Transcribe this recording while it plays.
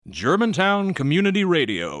Germantown Community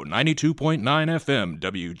Radio, 92.9 FM,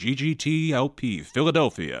 WGGT-LP,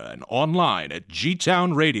 Philadelphia, and online at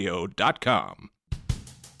gtownradio.com.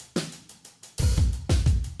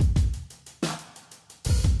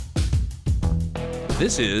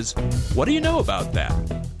 This is What Do You Know About That?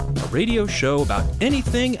 A radio show about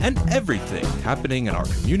anything and everything happening in our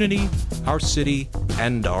community, our city,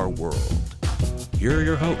 and our world. Here are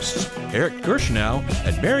your hosts, Eric Gershnow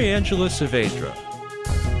and Mary Angela Saavedra.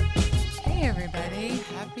 Hey everybody,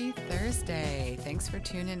 happy Thursday. Thanks for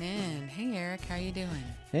tuning in. Hey Eric, how you doing?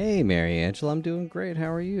 Hey Mary Angela, I'm doing great.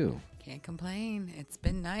 How are you? Can't complain. It's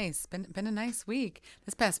been nice. Been a nice week.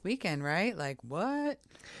 This past weekend, right? Like what?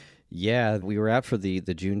 Yeah, we were out for the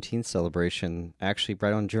Juneteenth celebration, actually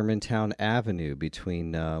right on Germantown Avenue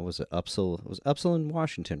between was it Upsall and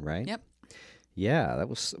Washington, right? Yep. Yeah, it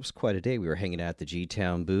was quite a day. We were hanging out at the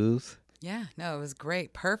G-Town booth. Yeah, no, it was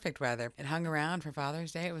great. Perfect weather. It hung around for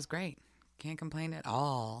Father's Day. It was great. Can't complain at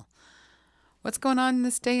all. What's going on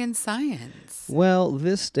this day in science? Well,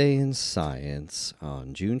 this day in science,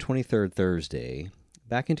 on June 23rd, Thursday,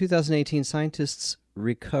 back in 2018, scientists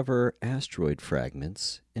recover asteroid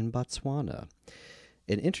fragments in Botswana.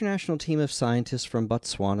 An international team of scientists from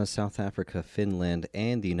Botswana, South Africa, Finland,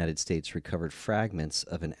 and the United States recovered fragments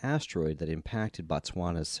of an asteroid that impacted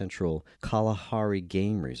Botswana's central Kalahari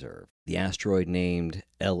Game Reserve. The asteroid, named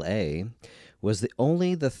LA, was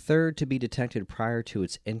only the third to be detected prior to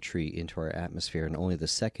its entry into our atmosphere and only the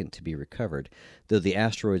second to be recovered. Though the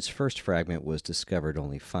asteroid's first fragment was discovered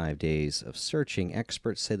only 5 days of searching,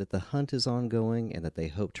 experts say that the hunt is ongoing and that they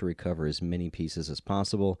hope to recover as many pieces as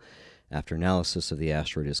possible. After analysis of the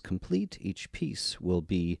asteroid is complete, each piece will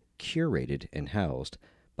be curated and housed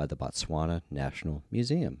by the Botswana National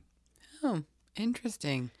Museum. Oh,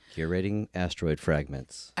 interesting. Curating asteroid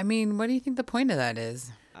fragments. I mean, what do you think the point of that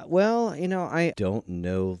is? Well, I don't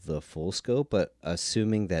know the full scope, but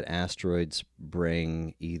assuming that asteroids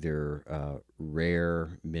bring either rare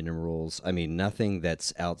minerals, nothing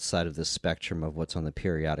that's outside of the spectrum of what's on the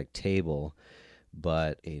periodic table,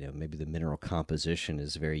 but maybe the mineral composition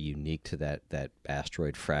is very unique to that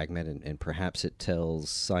asteroid fragment, and perhaps it tells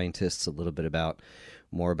scientists a little bit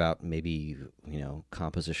more about maybe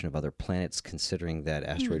composition of other planets, considering that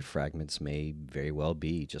asteroid fragments may very well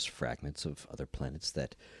be just fragments of other planets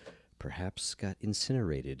that perhaps got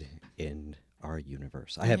incinerated in our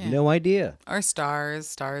universe. I have no idea. Or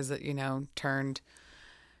stars that turned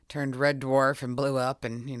red dwarf and blew up,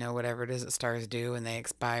 and whatever it is that stars do when they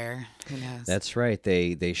expire. Who knows? That's right.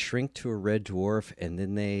 They shrink to a red dwarf and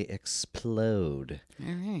then they explode.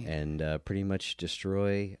 All right. And pretty much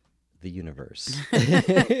destroy the universe.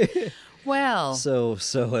 Well, so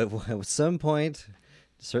at some point,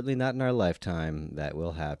 certainly not in our lifetime, that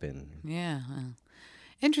will happen. Yeah. Well,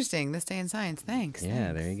 interesting. This day in science. Thanks. Yeah,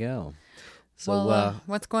 thanks. there you go. So,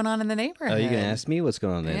 what's going on in the neighborhood? Oh, you're going to ask me what's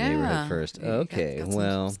going on in the neighborhood first? You Okay, got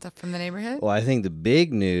some stuff from the neighborhood? Well, I think the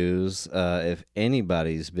big news, if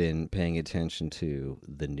anybody's been paying attention to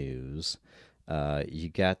the news, you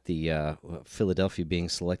got the Philadelphia being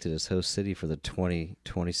selected as host city for the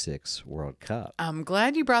 2026 World Cup. I'm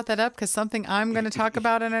glad you brought that up because something I'm going to talk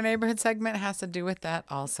about in our neighborhood segment has to do with that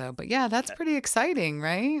also. But yeah, that's pretty exciting,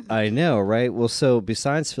 right? I know, right? Well, so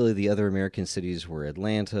besides Philly, the other American cities were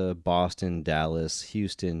Atlanta, Boston, Dallas,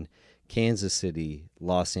 Houston, Kansas City,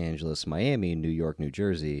 Los Angeles, Miami, New York, New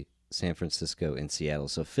Jersey, San Francisco, and Seattle.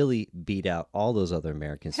 So Philly beat out all those other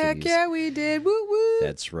American cities. Heck yeah, we did. Woo woo.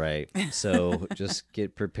 That's right. So just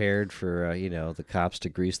get prepared for, the cops to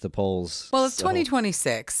grease the polls. Well, it's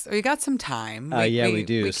 2026. We got some time. We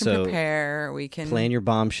do. We can prepare. We can plan your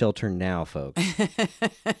bomb shelter now, folks.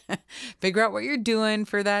 Figure out what you're doing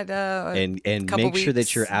for that and couple make sure that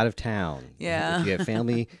weeks. you're out of town. Yeah. If you have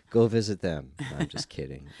family, go visit them. No, I'm just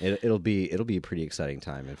kidding. It'll be a pretty exciting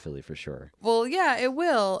time in Philly for sure. Well, yeah, it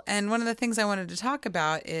will. And one of the things I wanted to talk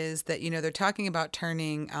about is that, they're talking about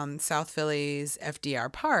turning South Philly's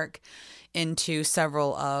FDR Park into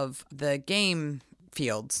several of the game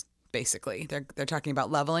fields, basically. They're talking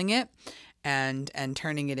about leveling it and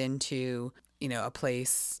turning it into, a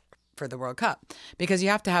place for the World Cup, because you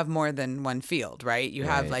have to have more than one field, right? You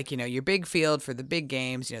have your big field for the big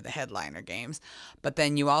games, the headliner games, but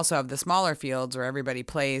then you also have the smaller fields where everybody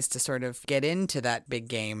plays to sort of get into that big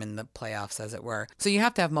game in the playoffs, as it were. So you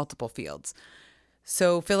have to have multiple fields.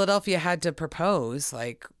 So Philadelphia had to propose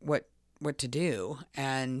what to do.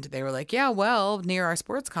 And they were like, yeah, well, near our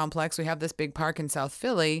sports complex, we have this big park in South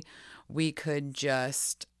Philly. We could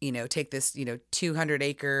just, take this,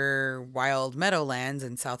 200-acre wild meadowlands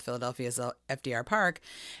in South Philadelphia's FDR Park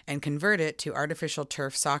and convert it to artificial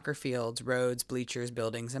turf soccer fields, roads, bleachers,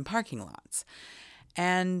 buildings, and parking lots.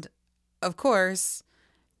 And of course,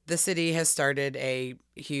 the city has started a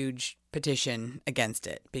huge petition against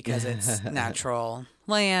it because it's natural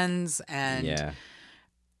lands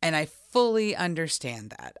and I fully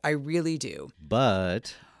understand that. I really do.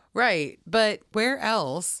 But Right. But where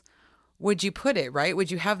else would you put it, right?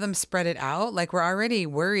 Would you have them spread it out? Like, we're already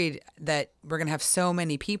worried that we're going to have so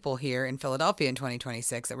many people here in Philadelphia in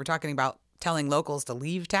 2026 that we're talking about telling locals to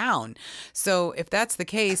leave town. So if that's the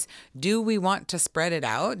case, do we want to spread it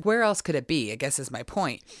out? Where else could it be, I guess is my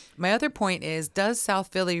point. My other point is, does South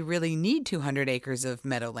Philly really need 200 acres of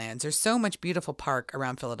meadowlands? There's so much beautiful park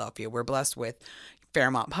around Philadelphia. We're blessed with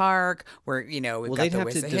Fairmont Park, where, we've got they'd the have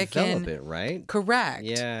to Wissahickon. develop it, right? Correct.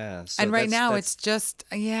 Yeah. So And right now that's- it's just,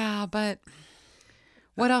 but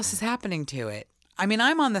what else is happening to it? I mean,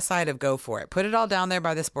 I'm on the side of go for it. Put it all down there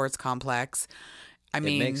by the sports complex. it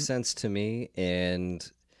makes sense to me, and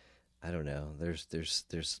I don't know. There's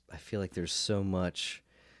I feel like there's so much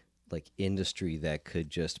like industry that could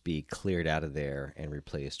just be cleared out of there and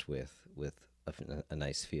replaced with a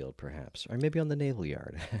nice field, perhaps, or maybe on the Naval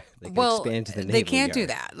Yard. They could expand to the Naval they can't do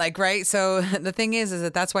Yard. that. Like, right? So the thing is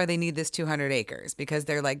that that's why they need this 200 acres, because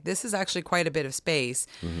they're like, this is actually quite a bit of space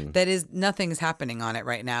that is, nothing's happening on it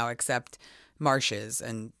right now except marshes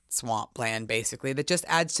and swamp land, basically, that just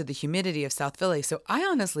adds to the humidity of South Philly. So I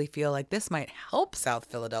honestly feel like this might help South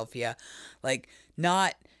Philadelphia, like,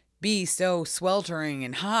 not be so sweltering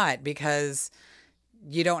and hot, because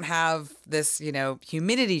you don't have this,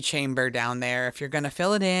 humidity chamber down there if you're going to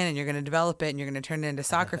fill it in and you're going to develop it and you're going to turn it into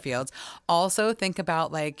soccer fields. Also think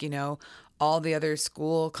about, like, all the other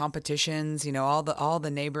school competitions, all the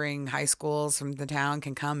neighboring high schools from the town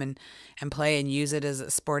can come and play and use it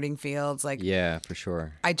as sporting fields. Like, Yeah, for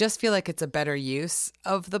sure. I just feel like it's a better use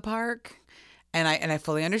of the park. And I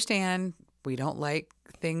fully understand we don't like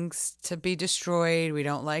things to be destroyed. We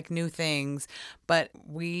don't like new things, but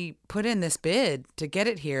we put in this bid to get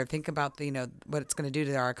it here. Think about what it's going to do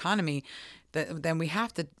to our economy. Then we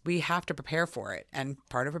have to prepare for it, and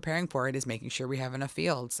part of preparing for it is making sure we have enough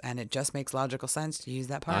fields. And it just makes logical sense to use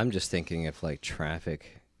that park. I'm just thinking if like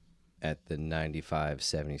traffic at the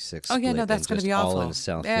 95-76 Oh, yeah, split no, that's and gonna just be all awful. in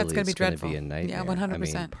South Yeah, it's Philly, gonna be it's going to dreadful. be a nightmare. Yeah, 100%. I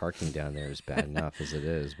mean, parking down there is bad enough as it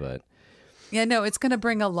is, but Yeah, no, it's going to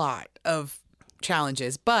bring a lot of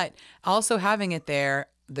challenges, but also having it there,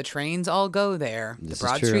 the trains all go there. This is the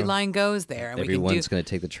Broad true. Street line goes there. And everyone's going to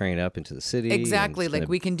take the train up into the city. Exactly. and it's Like,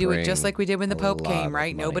 we can do it just like we did when the Pope came,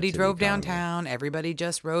 right? Nobody drove downtown. downtown. Everybody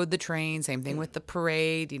just rode the train. Same thing with the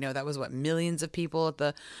parade. That was millions of people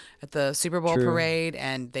at the Super Bowl True. parade.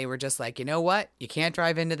 And they were just like, you know what? You can't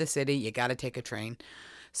drive into the city. You got to take a train.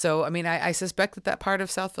 So, I mean, I suspect that part of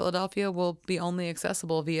South Philadelphia will be only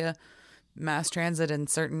accessible via mass transit and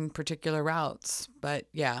certain particular routes. But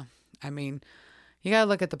yeah, I mean, you got to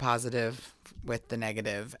look at the positive with the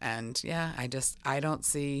negative. And yeah, I don't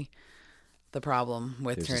see the problem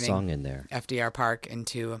with There's a turning song in there. FDR Park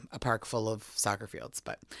into a park full of soccer fields.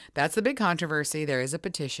 But that's the big controversy. There is a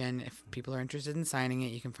petition. If people are interested in signing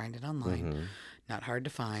it, you can find it online. Not hard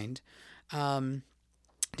to find.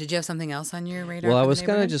 Did you have something else on your radar? Well, I for the was going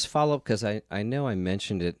to neighborhood? just follow up because I know I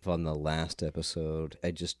mentioned it on the last episode.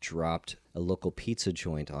 I just dropped a local pizza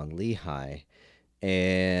joint on Lehigh.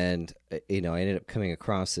 And, I ended up coming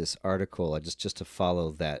across this article just to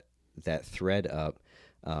follow that thread up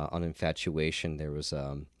on Infatuation. There was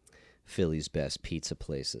Philly's best pizza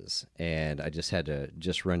places. And I just had to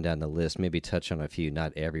run down the list, maybe touch on a few,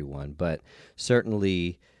 not everyone. But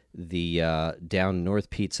certainly the Down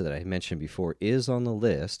North Pizza that I mentioned before is on the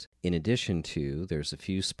list. In addition to, there's a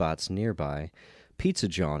few spots nearby. Pizza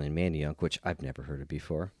John in Manayunk, which I've never heard of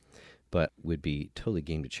before, but would be totally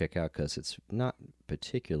game to check out because it's not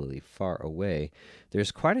particularly far away.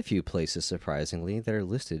 There's quite a few places, surprisingly, that are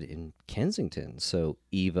listed in Kensington. So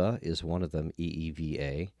Eva is one of them,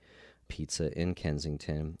 EEVA, Pizza in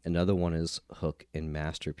Kensington. Another one is Hook and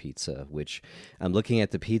Master Pizza, which I'm looking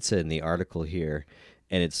at the pizza in the article here,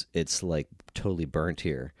 and it's like totally burnt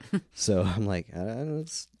here. So I'm like,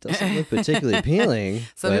 it doesn't look particularly appealing.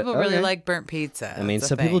 Some but people really okay. like burnt pizza. I mean, It's a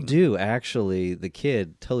some people thing. do actually. The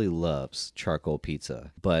kid totally loves charcoal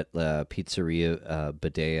pizza, but Pizzeria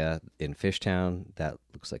Badea in Fishtown, that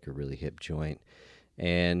looks like a really hip joint.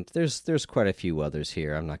 And there's quite a few others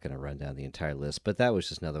here. I'm not going to run down the entire list, but that was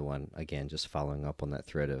just another one. Again, just following up on that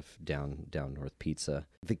thread of down North Pizza.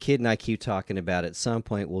 The kid and I keep talking about at some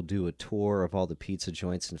point we'll do a tour of all the pizza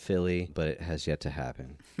joints in Philly, but it has yet to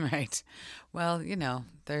happen. Right. Well, you got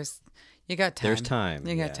time. There's time.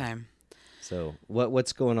 You got yeah. time. So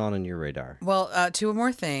what's going on your radar? Well, two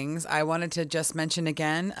more things. I wanted to just mention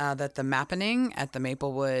again that the Mappening at the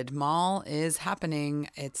Maplewood Mall is happening.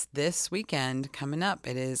 It's this weekend coming up.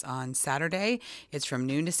 It is on Saturday. It's from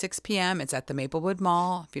noon to 6 p.m. It's at the Maplewood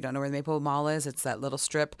Mall. If you don't know where the Maplewood Mall is, it's that little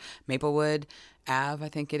strip, Maplewood Ave, I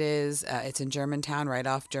think it is. It's in Germantown, right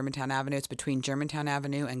off Germantown Avenue. It's between Germantown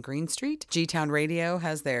Avenue and Green Street. G-Town Radio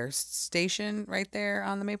has their station right there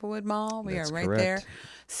on the Maplewood Mall. We That's are right correct. there.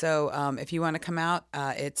 So if you want to come out,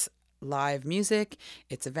 it's live music,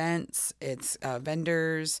 it's events, it's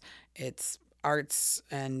vendors, it's arts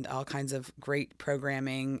and all kinds of great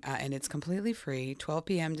programming. And it's completely free, 12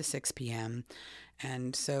 p.m. to 6 p.m.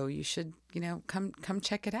 And so you should, come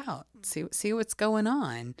check it out. See what's going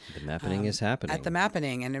on. The Mappening is happening. At the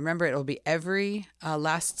Mappening. And remember, it'll be every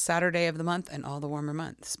last Saturday of the month and all the warmer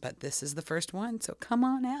months. But this is the first one, so come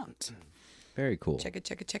on out. Very cool. Check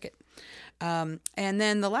it. And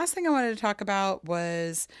then the last thing I wanted to talk about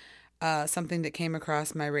was something that came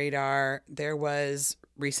across my radar. There was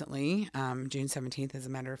recently, June 17th, as a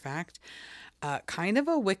matter of fact, kind of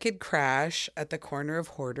a wicked crash at the corner of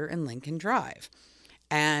Horder and Lincoln Drive.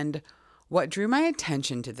 And what drew my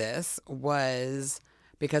attention to this was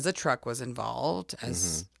because a truck was involved,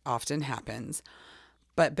 as often happens.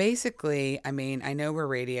 But basically, I mean, I know we're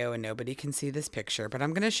radio and nobody can see this picture, but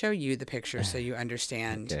I'm going to show you the picture so you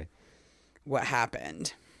understand what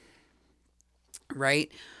happened.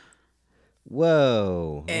 Right?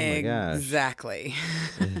 Whoa. Oh my gosh. Exactly.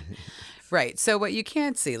 Right. So what you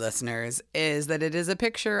can't see, listeners, is that it is a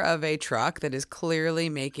picture of a truck that is clearly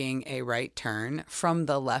making a right turn from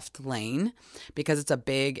the left lane because it's a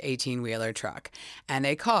big 18-wheeler truck. And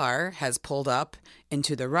a car has pulled up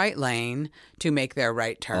into the right lane to make their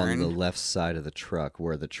right turn. On the left side of the truck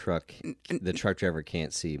where the truck driver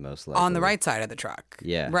can't see most likely. On the right side of the truck.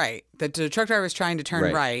 Yeah. Right. The truck driver is trying to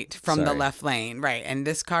turn right from the Sorry. left lane. Right. And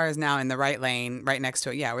this car is now in the right lane right next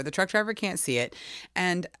to it. Yeah, where the truck driver can't see it.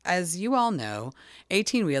 And as you all know,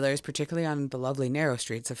 18-wheelers, particularly on the lovely narrow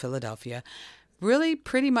streets of Philadelphia, really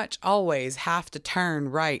pretty much always have to turn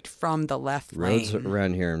right from the left Roads lane.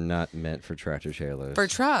 around here are not meant for tractor trailers. For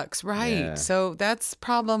trucks, right. Yeah. So that's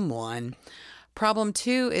problem one. Problem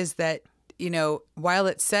two is that, while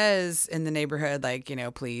it says in the neighborhood, like,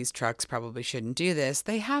 please, trucks probably shouldn't do this,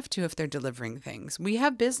 they have to if they're delivering things. We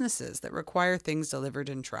have businesses that require things delivered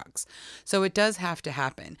in trucks. So it does have to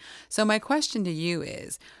happen. So my question to you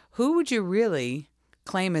is, who would you really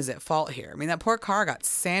claim is at fault here? I mean, that poor car got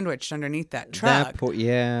sandwiched underneath that truck.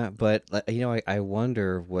 But I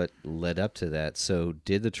wonder what led up to that. So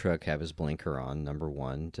did the truck have his blinker on, number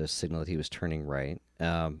one, to signal that he was turning right?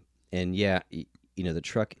 The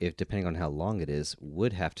truck, if depending on how long it is,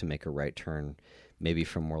 would have to make a right turn, maybe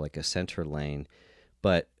from more like a center lane.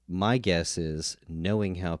 But my guess is,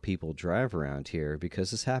 knowing how people drive around here,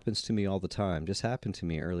 because this happens to me all the time, just happened to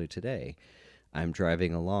me earlier today. I'm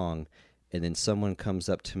driving along, and then someone comes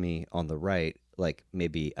up to me on the right, like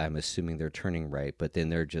maybe I'm assuming they're turning right, but then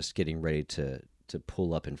they're just getting ready to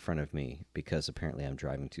pull up in front of me because apparently I'm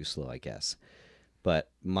driving too slow, I guess.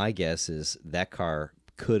 But my guess is that car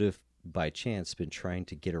could have, by chance, been trying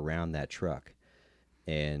to get around that truck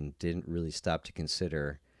and didn't really stop to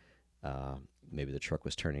consider maybe the truck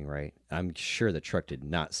was turning right. I'm sure the truck did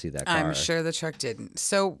not see that car. I'm sure the truck didn't.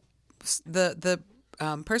 So the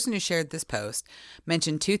person who shared this post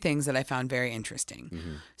mentioned two things that I found very interesting.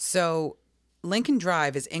 Mm-hmm. So Lincoln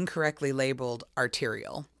Drive is incorrectly labeled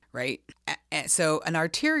arterial, right? So an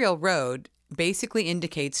arterial road basically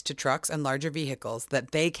indicates to trucks and larger vehicles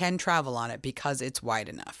that they can travel on it because it's wide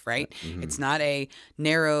enough, right? Mm-hmm. It's not a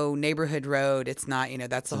narrow neighborhood road. It's not,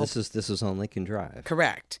 that's the whole... This is on Lincoln Drive.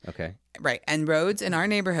 Correct. Okay. Right. And roads in our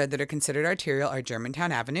neighborhood that are considered arterial are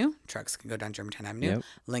Germantown Avenue. Trucks can go down Germantown Avenue. Yep.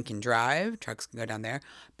 Lincoln Drive. Trucks can go down there.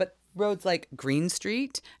 But roads like Green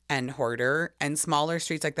Street and Horder and smaller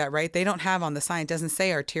streets like that, right? They don't have on the sign, it doesn't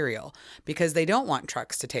say arterial because they don't want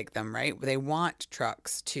trucks to take them, right? They want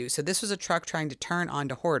trucks to. So this was a truck trying to turn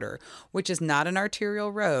onto Horder, which is not an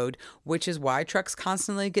arterial road, which is why trucks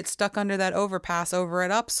constantly get stuck under that overpass over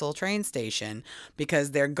at Upsall train station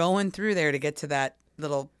because they're going through there to get to that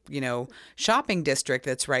little, shopping district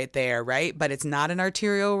that's right there, right? But it's not an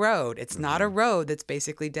arterial road. It's not a road that's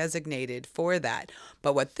basically designated for that.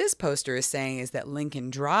 But what this poster is saying is that Lincoln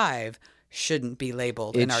Drive shouldn't be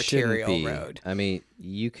labeled an arterial road. I mean,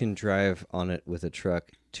 you can drive on it with a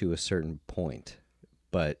truck to a certain point,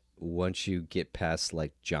 but once you get past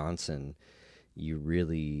like Johnson,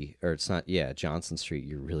 Johnson Street,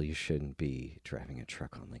 you really shouldn't be driving a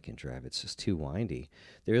truck on Lincoln Drive. It's just too windy.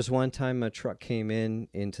 There was one time a truck came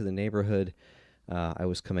into the neighborhood. I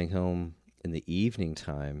was coming home in the evening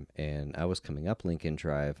time, and I was coming up Lincoln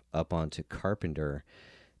Drive up onto Carpenter,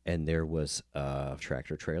 and there was a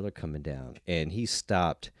tractor trailer coming down, and he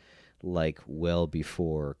stopped like well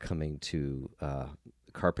before coming to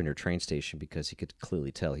Carpenter train station because he could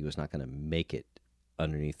clearly tell he was not going to make it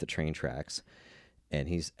underneath the train tracks. And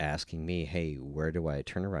he's asking me, hey, where do I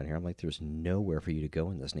turn around here? I'm like, there's nowhere for you to go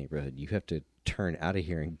in this neighborhood. You have to turn out of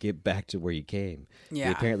here and get back to where you came. Yeah.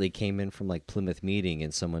 He apparently came in from like Plymouth Meeting,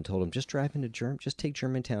 and someone told him, just drive into just take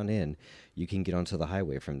Germantown in. You can get onto the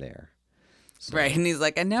highway from there. So. Right. And he's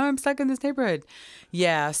like, and now I'm stuck in this neighborhood.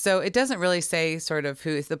 Yeah. So it doesn't really say sort of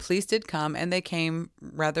who. The police did come, and they came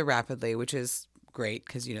rather rapidly, which is great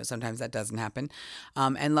because, sometimes that doesn't happen.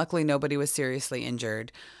 And luckily, nobody was seriously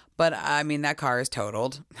injured. But, I mean, that car is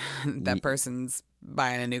totaled. That person's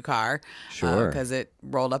buying a new car. Sure. Because it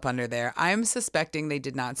rolled up under there. I'm suspecting they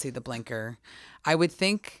did not see the blinker. I would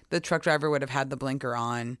think the truck driver would have had the blinker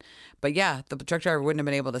on. But, yeah, the truck driver wouldn't have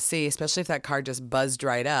been able to see, especially if that car just buzzed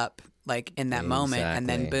right up, like, in that moment. And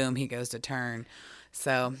then, boom, he goes to turn.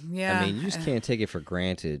 So, yeah. I mean, you just can't take it for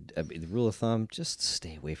granted. I mean, the rule of thumb, just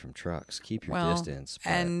stay away from trucks. Keep your distance.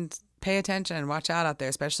 But... And pay attention and watch out there,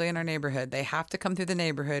 especially in our neighborhood. They have to come through the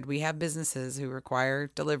neighborhood. We have businesses who require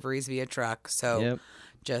deliveries via truck. So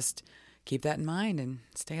just keep that in mind and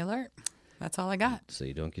stay alert. That's all I got. So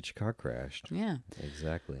you don't get your car crashed. Yeah.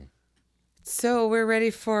 Exactly. So we're ready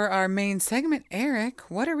for our main segment. Eric,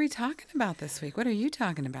 what are we talking about this week? What are you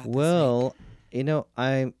talking about this week?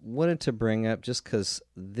 I wanted to bring up, just because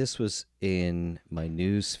this was in my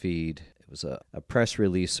news feed, it was a press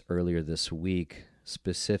release earlier this week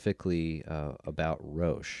specifically about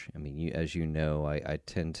Roche. I mean, as you know, I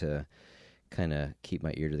tend to kind of keep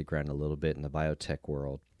my ear to the ground a little bit in the biotech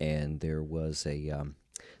world. And there was the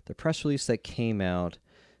press release that came out.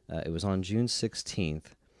 It was on June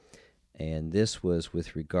 16th. And this was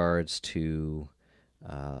with regards to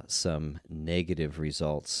some negative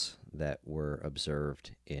results that were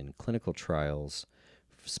observed in clinical trials,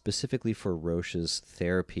 specifically for Roche's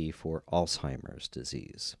therapy for Alzheimer's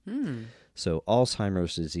disease. So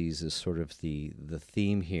Alzheimer's disease is sort of the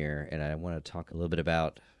theme here, and I want to talk a little bit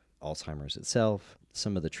about Alzheimer's itself,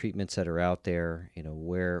 some of the treatments that are out there,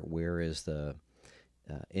 where is the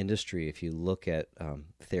industry, if you look at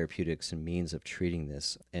therapeutics and means of treating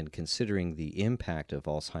this, and considering the impact of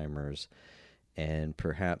Alzheimer's, and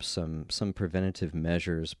perhaps some preventative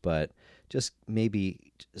measures, but just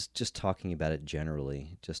maybe just talking about it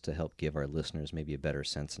generally, just to help give our listeners maybe a better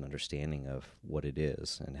sense and understanding of what it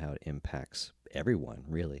is and how it impacts everyone,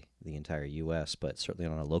 really, the entire U.S., but certainly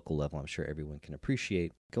on a local level, I'm sure everyone can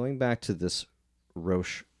appreciate. Going back to this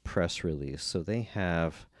Roche press release, so they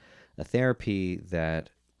have a therapy that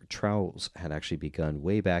trials had actually begun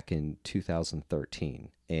way back in 2013,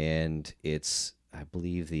 and I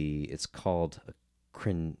believe it's called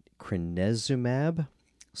crenezumab.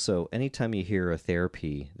 So anytime you hear a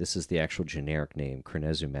therapy, this is the actual generic name,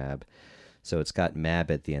 crenezumab. So it's got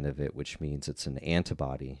mab at the end of it, which means it's an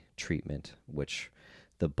antibody treatment, which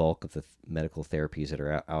the bulk of the medical therapies that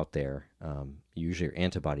are out there usually are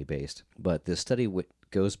antibody-based. But this study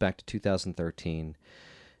goes back to 2013.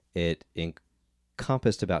 It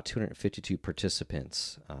encompassed about 252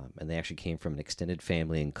 participants, and they actually came from an extended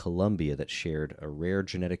family in Colombia that shared a rare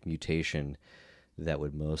genetic mutation that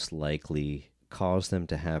would most likely cause them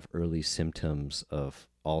to have early symptoms of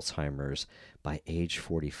Alzheimer's by age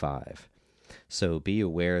 45. So be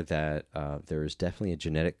aware that there is definitely a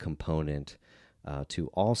genetic component to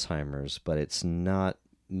Alzheimer's, but it's not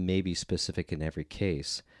maybe specific in every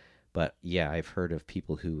case. But yeah, I've heard of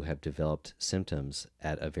people who have developed symptoms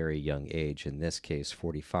at a very young age, in this case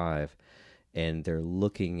 45, and they're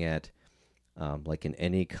looking at, like in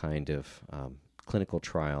any kind of clinical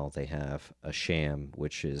trial, they have a sham,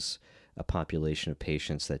 which is a population of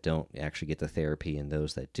patients that don't actually get the therapy and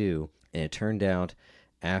those that do. And it turned out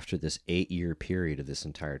after this 8-year period of this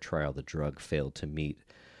entire trial, the drug failed to meet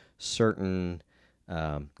certain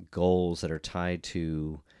goals that are tied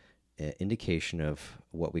to indication of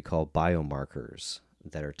what we call biomarkers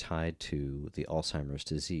that are tied to the Alzheimer's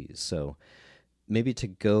disease. So maybe to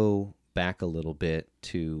go back a little bit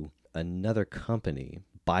to another company,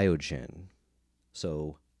 Biogen.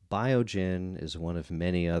 So Biogen is one of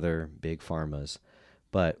many other big pharmas,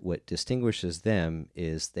 but what distinguishes them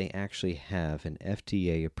is they actually have an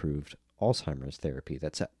FDA-approved Alzheimer's therapy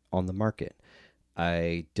that's on the market.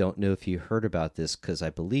 I don't know if you heard about this, because I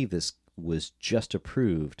believe this was just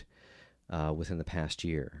approved within the past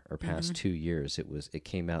year or past 2 years. It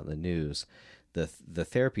came out in the news. The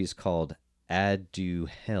therapy is called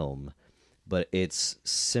Aduhelm, but it's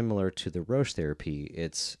similar to the Roche therapy.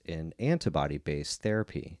 It's an antibody-based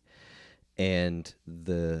therapy. And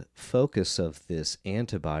the focus of this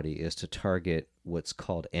antibody is to target what's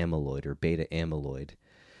called amyloid or beta amyloid,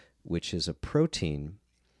 which is a protein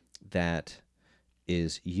that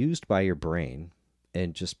is used by your brain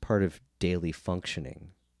and just part of daily functioning.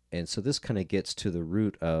 And so this kind of gets to the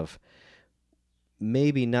root of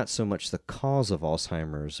maybe not so much the cause of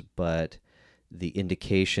Alzheimer's, but the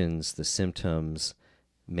indications, the symptoms,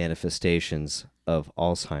 manifestations of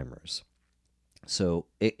Alzheimer's. So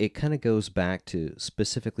it kind of goes back to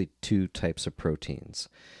specifically two types of proteins.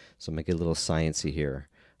 So I'm going to get a little sciencey here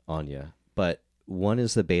on you. But one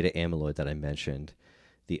is the beta amyloid that I mentioned.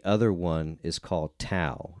 The other one is called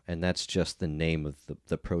tau, and that's just the name of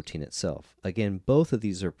the protein itself. Again, both of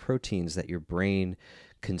these are proteins that your brain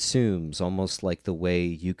consumes, almost like the way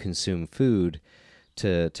you consume food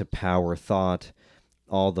to power thought,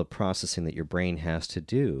 all the processing that your brain has to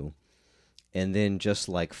do. And then just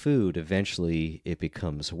like food, eventually it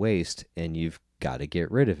becomes waste and you've got to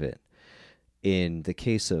get rid of it. In the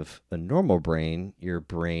case of a normal brain, your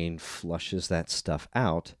brain flushes that stuff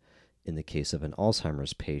out. In the case of an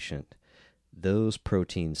Alzheimer's patient, those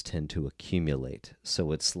proteins tend to accumulate.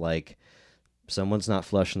 So it's like someone's not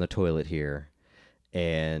flushing the toilet here.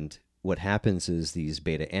 And what happens is these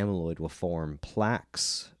beta amyloid will form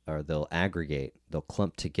plaques, or they'll aggregate, they'll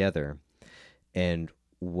clump together. And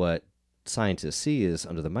what scientists see is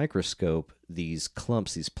under the microscope, these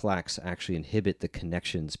clumps, these plaques actually inhibit the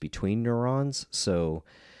connections between neurons. So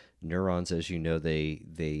neurons, as you know,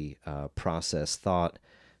 they process thought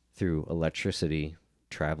through electricity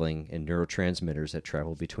traveling and neurotransmitters that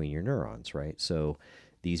travel between your neurons, right? So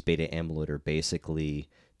these beta amyloid are basically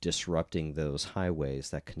disrupting those highways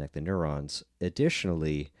that connect the neurons.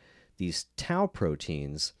 Additionally, these tau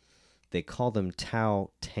proteins, they call them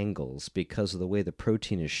tau tangles because of the way the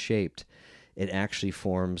protein is shaped. It actually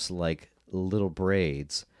forms like little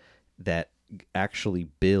braids that actually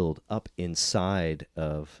build up inside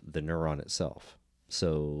of the neuron itself.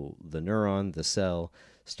 So the neuron, the cell,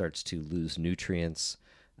 starts to lose nutrients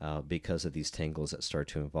because of these tangles that start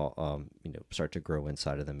to start to grow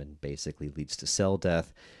inside of them, and basically leads to cell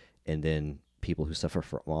death. And then people who suffer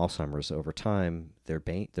from Alzheimer's over time, their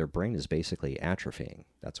brain is basically atrophying.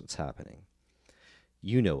 That's what's happening.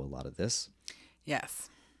 You know a lot of this. Yes.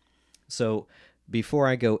 So before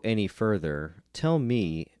I go any further, tell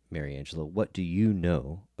me, Mary Angela, what do you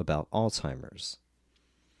know about Alzheimer's?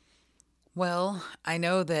 Well, I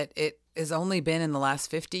know that it has only been in the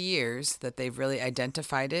last 50 years that they've really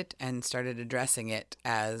identified it and started addressing it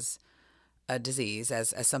as a disease,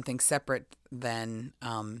 as something separate than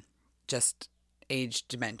just age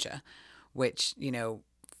dementia, which,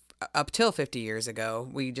 up till 50 years ago,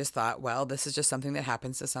 we just thought, well, this is just something that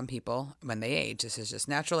happens to some people when they age. This is just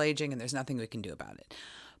natural aging and there's nothing we can do about it.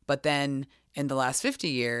 But then in the last 50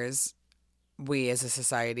 years, we as a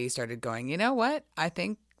society started going, you know what? I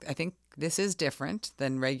think this is different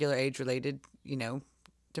than regular age-related,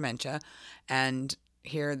 dementia. And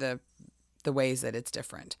here are the ways that it's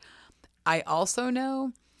different. I also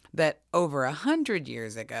know that over 100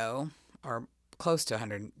 years ago, or close to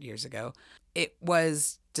 100 years ago, it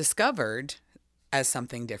was discovered as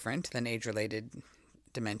something different than age-related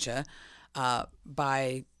dementia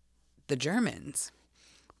by the Germans.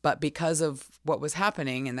 But because of what was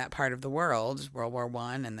happening in that part of the world, World War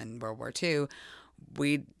I and then World War II,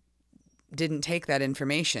 we didn't take that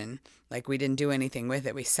information. Like, we didn't do anything with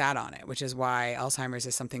it. We sat on it, which is why Alzheimer's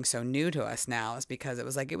is something so new to us now, is because it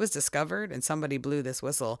was discovered and somebody blew this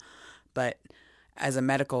whistle. But as a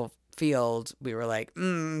medical field, we were like,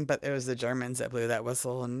 but it was the Germans that blew that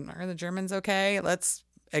whistle. And are the Germans okay? Let's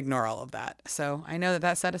ignore all of that. So I know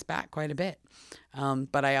that set us back quite a bit.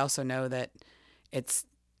 But I also know that it's,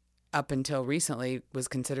 up until recently, was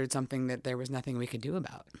considered something that there was nothing we could do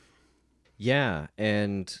about. Yeah,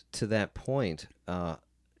 and to that point,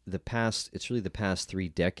 it's really the past 3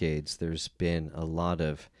 decades, there's been a lot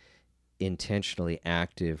of intentionally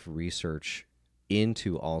active research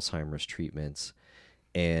into Alzheimer's treatments,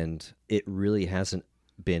 and it really hasn't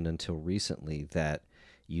been until recently that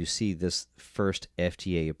you see this first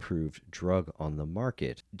FDA-approved drug on the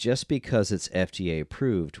market. Just because it's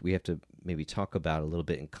FDA-approved, we have to maybe talk about a little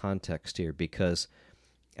bit in context here, because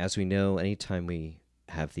as we know, anytime we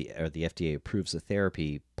have the FDA approves a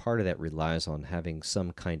therapy, part of that relies on having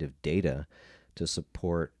some kind of data to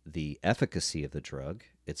support the efficacy of the drug,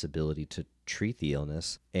 its ability to treat the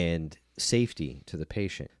illness, and safety to the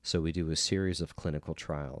patient. So we do a series of clinical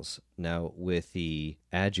trials. Now, with the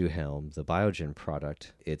Aduhelm, the Biogen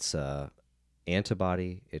product, it's a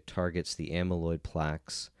antibody. It targets the amyloid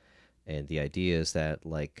plaques, and the idea is that,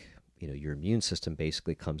 like your immune system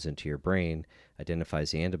basically comes into your brain,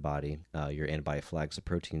 identifies the antibody. Your antibody flags the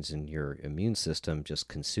proteins in your immune system, just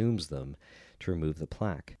consumes them to remove the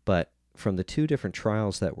plaque. But from the 2 different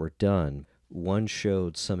trials that were done, one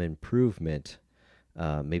showed some improvement,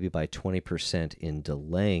 maybe by 20% in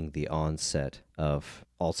delaying the onset of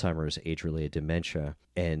Alzheimer's age-related dementia,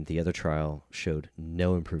 and the other trial showed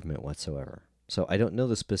no improvement whatsoever. So I don't know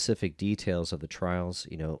the specific details of the trials.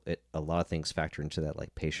 A lot of things factor into that,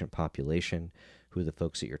 like patient population, who are the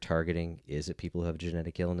folks that you're targeting. Is it people who have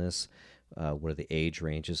genetic illness? What are the age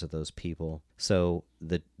ranges of those people? So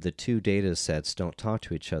the 2 data sets don't talk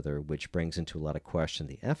to each other, which brings into a lot of question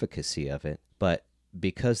the efficacy of it. But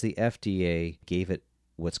because the FDA gave it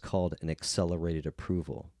what's called an accelerated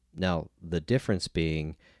approval. Now, the difference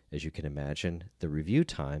being, as you can imagine, the review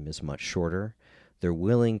time is much shorter. They're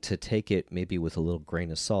willing to take it maybe with a little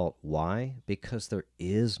grain of salt. Why? Because there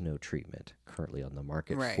is no treatment currently on the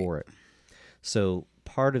market for it. So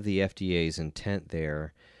part of the FDA's intent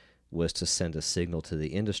there was to send a signal to the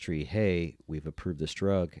industry, hey, we've approved this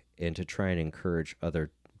drug, and to try and encourage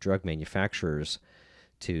other drug manufacturers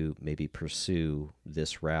to maybe pursue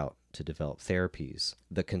this route to develop therapies.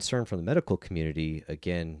 The concern from the medical community,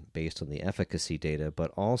 again, based on the efficacy data,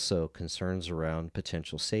 but also concerns around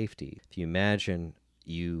potential safety. If you imagine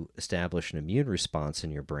you establish an immune response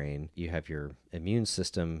in your brain, you have your immune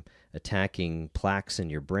system attacking plaques in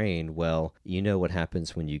your brain, well, you know what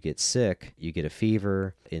happens when you get sick. You get a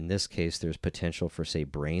fever. In this case, there's potential for, say,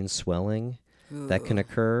 brain swelling that can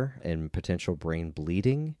occur and potential brain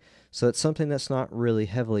bleeding. So it's something that's not really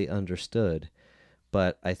heavily understood.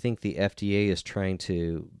 But I think the FDA is trying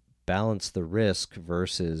to balance the risk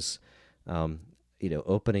versus,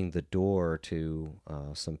 opening the door to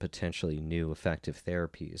some potentially new effective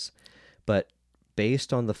therapies. But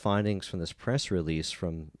based on the findings from this press release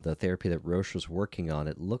from the therapy that Roche was working on,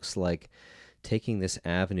 it looks like taking this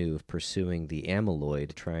avenue of pursuing the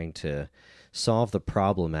amyloid, trying to solve the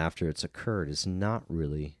problem after it's occurred, is not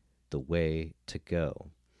really the way to go.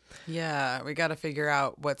 Yeah, we got to figure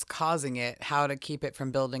out what's causing it, how to keep it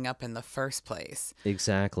from building up in the first place.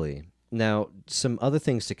 Exactly. Now, some other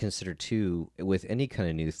things to consider too with any kind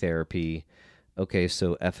of new therapy. Okay,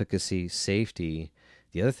 so efficacy, safety.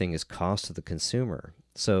 The other thing is cost to the consumer.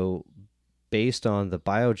 So based on the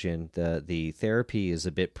Biogen, the therapy is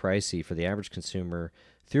a bit pricey for the average consumer.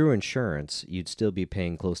 Through insurance, you'd still be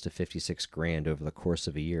paying close to $56,000 over the course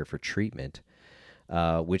of a year for treatment,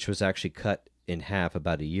 which was actually cut in half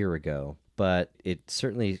about a year ago. But it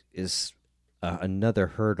certainly is another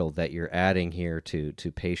hurdle that you're adding here to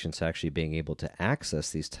patients actually being able to access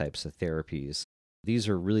these types of therapies. These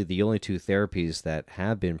are really the only 2 therapies that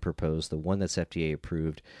have been proposed. The one that's FDA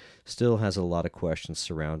approved still has a lot of questions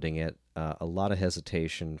surrounding it, a lot of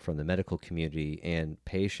hesitation from the medical community and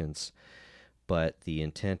patients, but the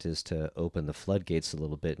intent is to open the floodgates a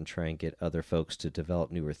little bit and try and get other folks to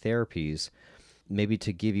develop newer therapies. Maybe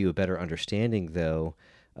to give you a better understanding, though,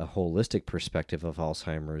 a holistic perspective of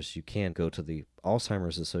Alzheimer's, you can go to the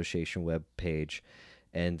Alzheimer's Association webpage,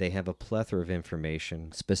 and they have a plethora of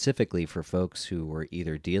information specifically for folks who are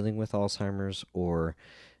either dealing with Alzheimer's or,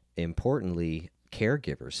 importantly,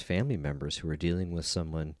 caregivers, family members who are dealing with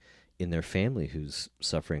someone in their family who's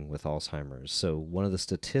suffering with Alzheimer's. So one of the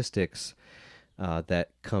statistics that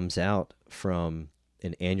comes out from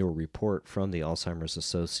an annual report from the Alzheimer's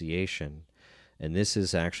Association, and this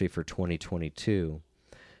is actually for 2022,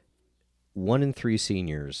 1 in 3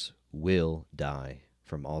 seniors will die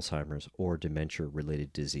from Alzheimer's or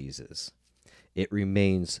dementia-related diseases. It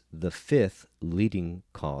remains the 5th leading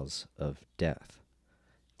cause of death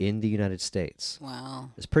in the United States.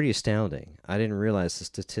 Wow. It's pretty astounding. I didn't realize the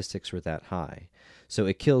statistics were that high. So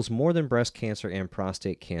it kills more than breast cancer and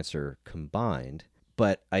prostate cancer combined.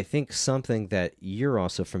 But I think something that you're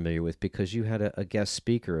also familiar with, because you had a guest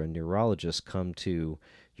speaker, a neurologist, come to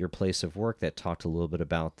your place of work that talked a little bit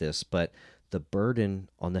about this, but the burden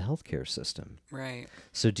on the healthcare system. Right.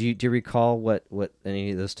 So do you recall what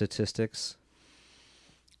any of those statistics?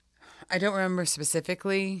 I don't remember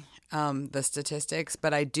specifically the statistics,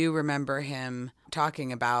 but I do remember him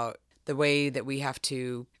talking about the way that we have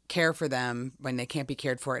to care for them when they can't be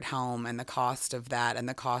cared for at home, and the cost of that, and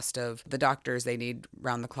the cost of the doctors. They need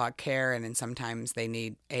round-the-clock care, and then sometimes they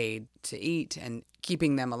need aid to eat and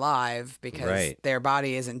keeping them alive because their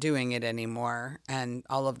body isn't doing it anymore, and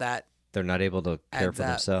all of that. They're not able to care for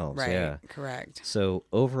themselves. Right, yeah. Correct. So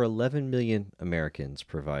over 11 million Americans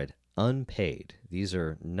provide unpaid. These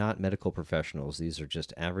are not medical professionals. These are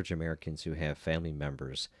just average Americans who have family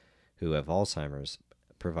members who have Alzheimer's,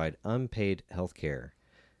 provide unpaid health care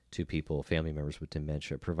to people, family members with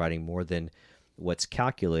dementia, providing more than what's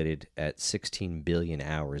calculated at 16 billion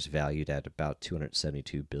hours, valued at about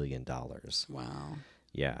 $272 billion. Wow.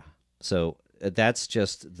 Yeah. So that's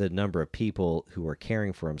just the number of people who are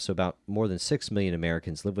caring for him. So about more than 6 million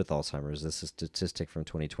Americans live with Alzheimer's. This is a statistic from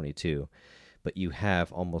 2022. But you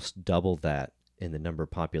have almost double that in the number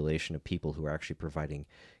of population of people who are actually providing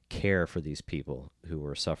care for these people who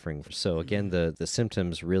are suffering. So again, the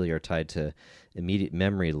symptoms really are tied to immediate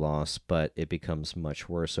memory loss, but it becomes much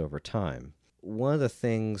worse over time. One of the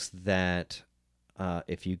things that,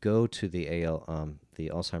 if you go to the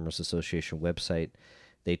Alzheimer's Association website,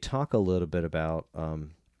 they talk a little bit about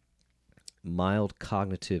mild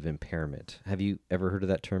cognitive impairment. Have you ever heard of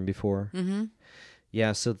that term before? Mm-hmm.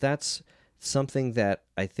 Yeah, so that's something that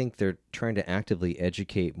I think they're trying to actively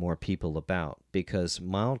educate more people about, because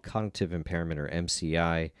mild cognitive impairment, or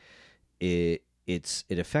MCI, it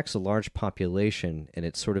affects a large population, and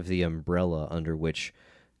it's sort of the umbrella under which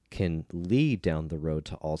can lead down the road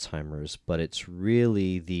to Alzheimer's, but it's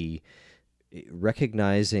really the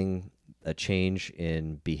recognizing a change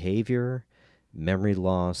in behavior, memory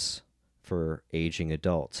loss for aging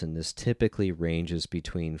adults, and this typically ranges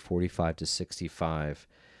between 45 to 65.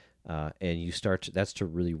 And you start to, that's to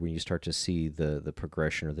really when you start to see the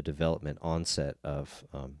progression or the development onset of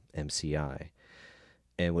MCI.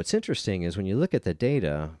 And what's interesting is when you look at the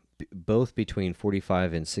data, both between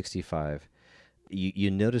 45 and 65,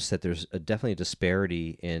 you notice that there's definitely a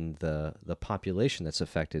disparity in the population that's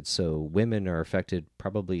affected. So women are affected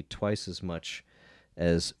probably twice as much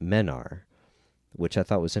as men are, which I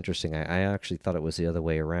thought was interesting. I actually thought it was the other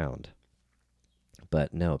way around.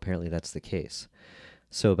 But no, apparently that's the case.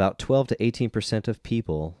 So about 12 to 18% of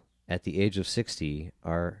people at the age of 60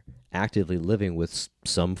 are actively living with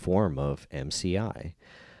some form of MCI.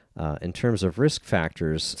 In terms of risk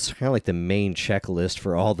factors, it's kind of like the main checklist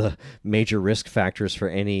for all the major risk factors for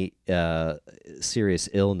any serious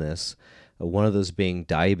illness. One of those being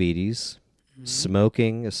diabetes. Mm-hmm.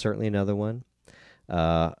 Smoking is certainly another one.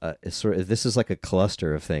 This is like a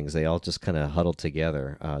cluster of things. They all just kind of huddle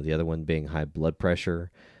together. The other one being high blood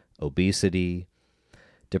pressure, obesity,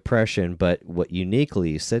 depression, but what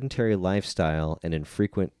uniquely, sedentary lifestyle and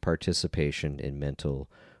infrequent participation in mental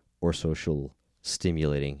or social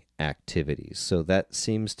stimulating activities. So that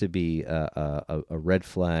seems to be a red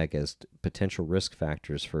flag as potential risk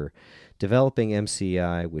factors for developing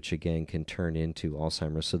MCI, which again can turn into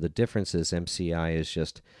Alzheimer's. So the difference is MCI is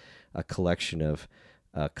just a collection of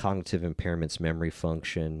cognitive impairments, memory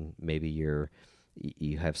function, maybe you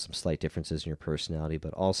have some slight differences in your personality,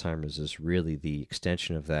 but Alzheimer's is really the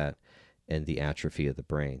extension of that and the atrophy of the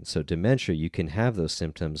brain. So dementia, you can have those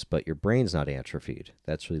symptoms, but your brain's not atrophied.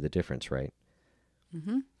 That's really the difference, right?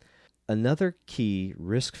 Mm-hmm. Another key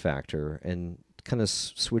risk factor, and kind of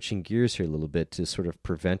switching gears here a little bit to sort of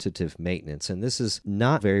preventative maintenance, and this is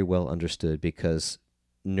not very well understood because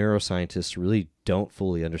neuroscientists really don't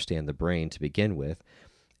fully understand the brain to begin with,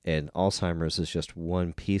 and Alzheimer's is just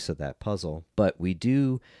one piece of that puzzle. But we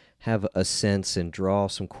do have a sense and draw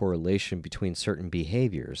some correlation between certain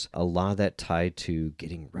behaviors, a lot of that tied to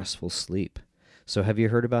getting restful sleep. So have you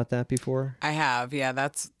heard about that before? I have, yeah.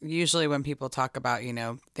 That's usually when people talk about,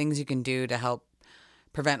 things you can do to help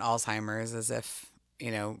prevent Alzheimer's, as if,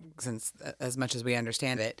 since as much as we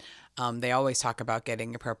understand it, they always talk about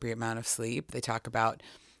getting appropriate amount of sleep. They talk about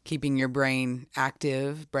keeping your brain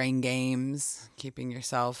active, brain games, keeping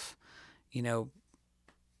yourself, eating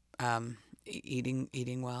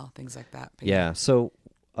well, things like that. But yeah. So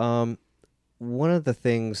one of the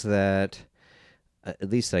things that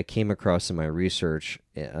at least I came across in my research,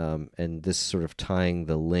 and this sort of tying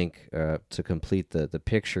the link to complete the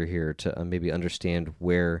picture here to maybe understand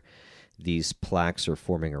where these plaques are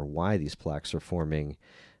forming or why these plaques are forming,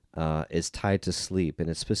 is tied to sleep, and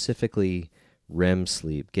it's specifically REM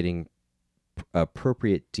sleep, getting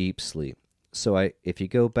appropriate deep sleep. So if you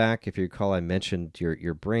go back, if you recall, I mentioned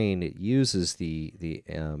your brain, it uses the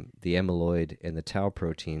amyloid and the tau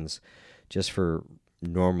proteins just for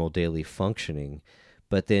normal daily functioning,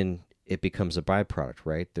 but then it becomes a byproduct,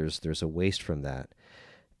 right? There's a waste from that,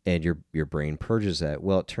 and your brain purges that.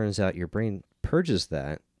 Well, it turns out your brain purges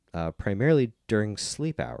that primarily during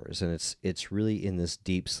sleep hours, and it's really in this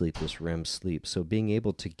deep sleep, this REM sleep. So being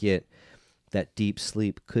able to get that deep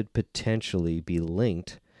sleep could potentially be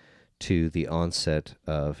linked to the onset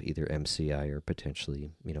of either MCI or potentially,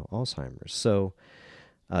 Alzheimer's. So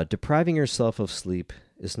depriving yourself of sleep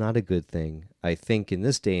is not a good thing. I think in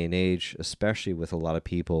this day and age, especially with a lot of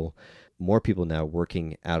people, more people now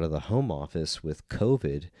working out of the home office with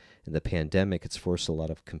COVID and the pandemic, it's forced a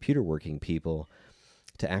lot of computer working people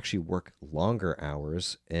to actually work longer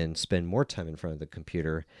hours and spend more time in front of the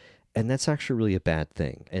computer. And that's actually really a bad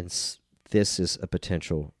thing. And this is a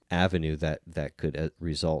potential avenue that could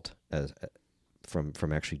result as from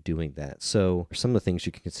actually doing that. So some of the things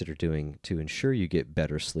you can consider doing to ensure you get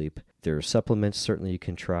better sleep. There are supplements certainly you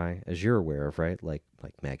can try, as you're aware of, right? Like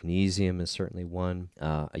magnesium is certainly one.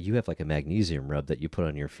 You have like a magnesium rub that you put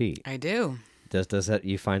on your feet. I do. Does that,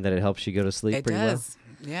 you find that it helps you go to sleep pretty well? It does,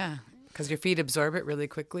 yeah. Because your feet absorb it really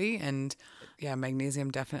quickly, and yeah,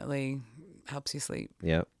 magnesium definitely helps you sleep.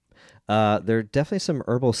 Yep. There are definitely some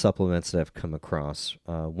herbal supplements that I've come across.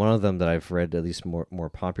 One of them that I've read, at least more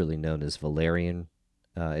popularly known, is valerian.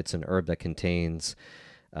 It's an herb that contains,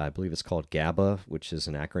 I believe it's called GABA, which is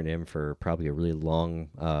an acronym for probably a really long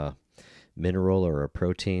mineral or a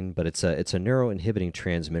protein, but it's a neuroinhibiting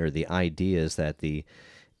transmitter. The idea is that the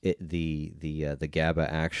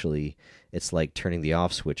GABA actually, it's like turning the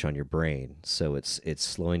off switch on your brain. So it's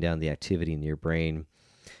slowing down the activity in your brain.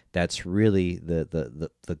 That's really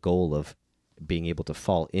the goal of being able to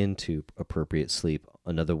fall into appropriate sleep.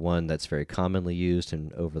 Another one that's very commonly used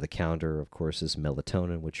and over-the-counter, of course, is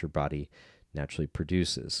melatonin, which your body naturally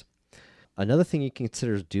produces. Another thing you can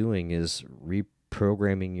consider doing is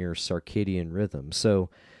reprogramming your circadian rhythm. So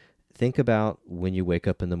think about when you wake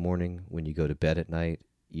up in the morning, when you go to bed at night.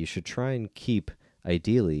 You should try and keep,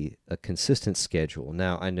 ideally, a consistent schedule.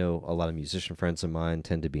 Now, I know a lot of musician friends of mine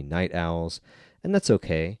tend to be night owls, and that's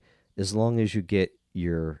okay, as long as you get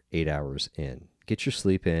your 8 hours in. Get your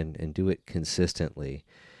sleep in and do it consistently.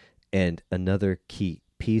 And another key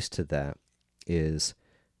piece to that is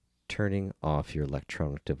turning off your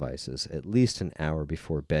electronic devices at least an hour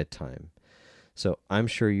before bedtime. So I'm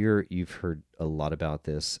sure you've heard a lot about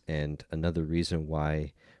this, and another reason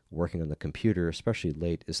why working on the computer, especially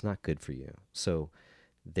late, is not good for you. So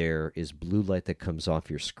there is blue light that comes off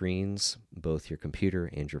your screens, both your computer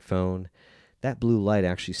and your phone. That blue light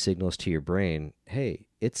actually signals to your brain, hey,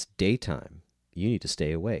 it's daytime. You need to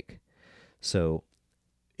stay awake. So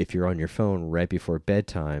if you're on your phone right before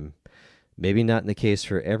bedtime, maybe not in the case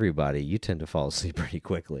for everybody, you tend to fall asleep pretty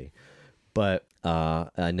quickly. But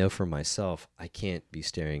I know for myself, I can't be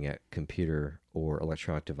staring at computer or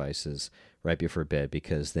electronic devices right before bed,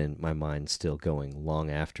 because then my mind's still going long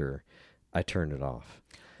after I turn it off.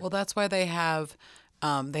 Well, that's why they have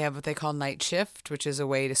what they call night shift, which is a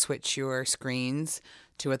way to switch your screens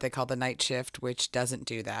to what they call the night shift, which doesn't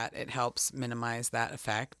do that. It helps minimize that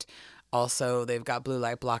effect. Also, they've got blue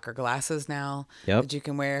light blocker glasses now that you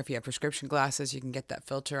can wear. If you have prescription glasses, you can get that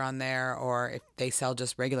filter on there. Or if they sell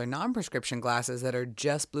just regular non-prescription glasses that are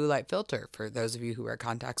just blue light filter, for those of you who wear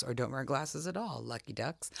contacts or don't wear glasses at all, lucky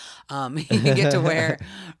ducks, you get to wear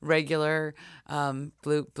regular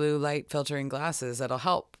blue light filtering glasses that'll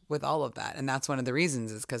help with all of that. And that's one of the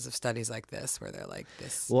reasons, is because of studies like this, where they're like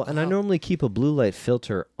this. Well, and I normally keep a blue light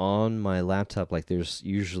filter on my laptop. Like there's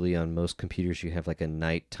usually on most computers, you have like a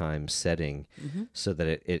nighttime setting so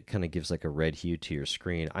that it kind of gives like a red hue to your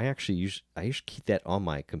screen. I usually keep that on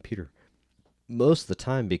my computer most of the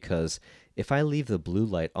time, because if I leave the blue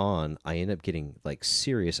light on, I end up getting like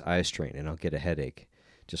serious eye strain, and I'll get a headache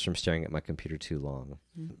just from staring at my computer too long.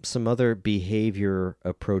 Some other behavior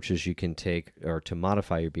approaches you can take, or to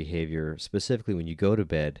modify your behavior, specifically when you go to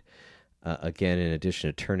bed, again, in addition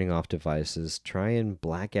to turning off devices, try and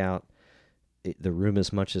black out the room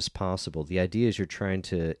as much as possible. The idea is you're trying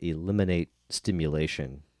to eliminate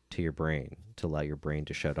stimulation to your brain, to allow your brain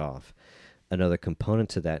to shut off. Another component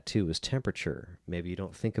to that, too, is temperature. Maybe you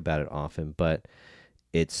don't think about it often, but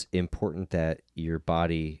it's important that your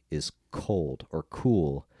body is cold or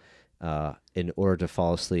cool in order to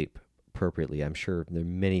fall asleep appropriately. I'm sure there are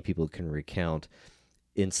many people who can recount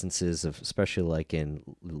instances of, especially like in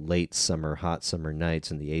late summer, hot summer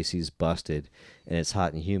nights, and the AC's busted and it's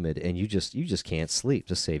hot and humid, and you just can't sleep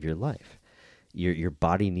to save your life. Your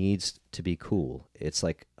body needs to be cool. It's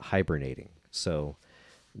like hibernating. So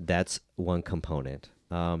that's one component.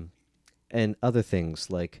 And other things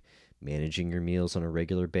like managing your meals on a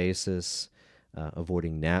regular basis,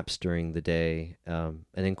 avoiding naps during the day, and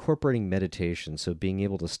incorporating meditation. So being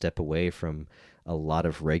able to step away from a lot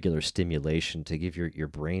of regular stimulation to give your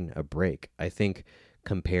brain a break. I think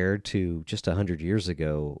compared to just 100 years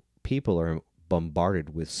ago, people are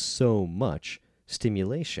bombarded with so much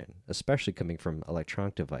stimulation, especially coming from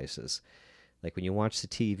electronic devices. Like when you watch the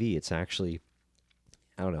TV, it's actually,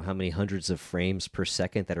 I don't know how many hundreds of frames per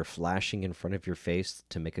second that are flashing in front of your face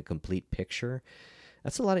to make a complete picture.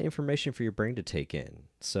 That's a lot of information for your brain to take in.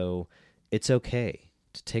 So it's okay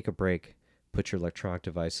to take a break, put your electronic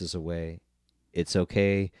devices away. It's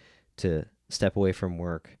okay to step away from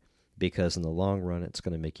work, because in the long run, it's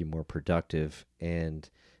going to make you more productive, and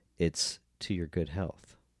it's to your good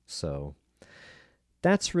health. So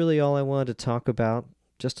that's really all I wanted to talk about.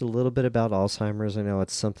 Just a little bit about Alzheimer's. I know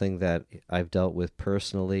it's something that I've dealt with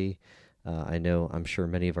personally. I'm sure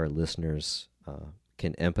many of our listeners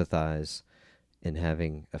can empathize in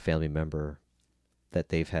having a family member that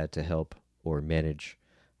they've had to help or manage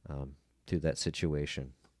through that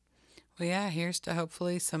situation. Well, yeah, here's to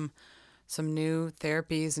hopefully some new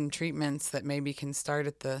therapies and treatments that maybe can start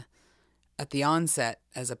at the onset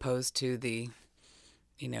as opposed to the,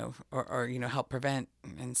 or help prevent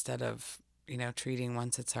instead of, treating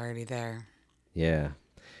once it's already there. Yeah.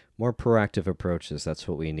 More proactive approaches. That's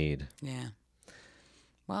what we need. Yeah.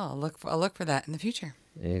 Well, I'll look for that in the future.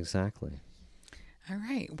 Exactly. All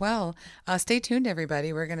right. Well, stay tuned,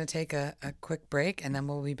 everybody. We're going to take a quick break, and then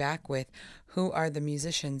we'll be back with Who Are the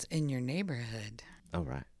Musicians in Your Neighborhood? All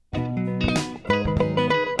right.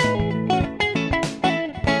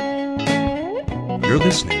 You're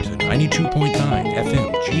listening to 92.9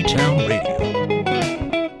 FM G-Town Radio.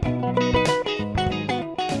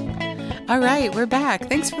 All right, we're back.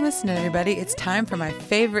 Thanks for listening, everybody. It's time for my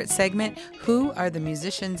favorite segment, Who Are the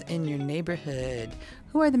Musicians in Your Neighborhood?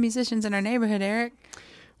 Who are the musicians in our neighborhood, Eric?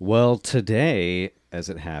 Well, today, as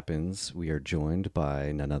it happens, we are joined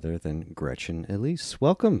by none other than Gretchen Elise.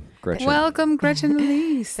 Welcome, Gretchen. Welcome, Gretchen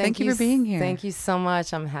Elise. Thank you for being here. Thank you so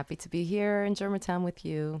much. I'm happy to be here in Germantown with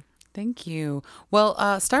you. Thank you.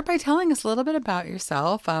 Well, start by telling us a little bit about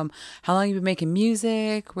yourself. How long you've been making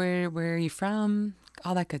music? Where are you from?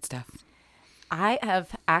 All that good stuff. I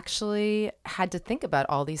have actually had to think about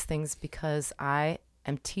all these things because I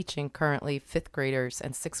am teaching currently 5th graders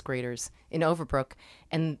and 6th graders in Overbrook.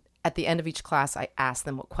 And at the end of each class, I ask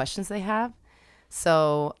them what questions they have.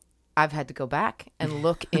 So I've had to go back and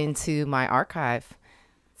look into my archive.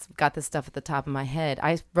 I've got this stuff at the top of my head.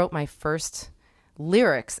 I wrote my first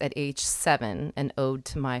lyrics at age 7, an ode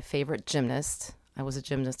to my favorite gymnast. I was a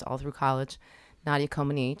gymnast all through college, Nadia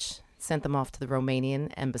Comaneci. Sent them off to the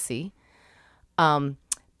Romanian embassy.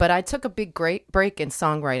 But I took a big break in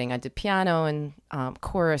songwriting. I did piano and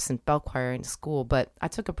chorus and bell choir in school, but I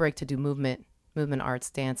took a break to do movement arts,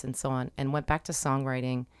 dance, and so on, and went back to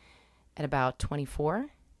songwriting at about 24.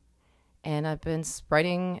 And I've been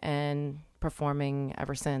writing and performing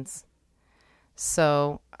ever since.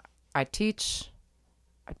 So I teach.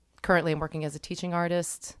 Currently, I'm working as a teaching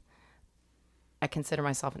artist. I consider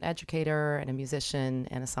myself an educator and a musician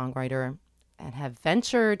and a songwriter, and have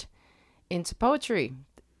ventured into poetry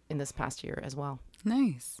in this past year as well.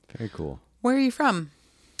 Nice. Very cool. Where are you from?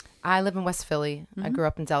 I live in West Philly. I grew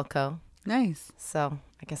up in Delco. Nice. So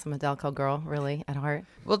I guess I'm a Delco girl, really, at heart.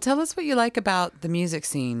 Well, tell us what you like about the music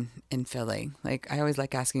scene in Philly. Like, I always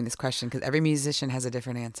like asking this question because every musician has a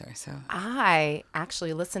different answer. So I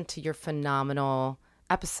actually listened to your phenomenal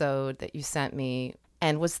episode that you sent me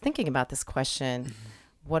and was thinking about this question. Mm-hmm.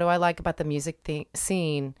 What do I like about the music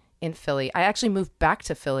scene in Philly? I actually moved back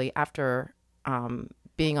to Philly after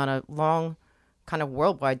being on a long kind of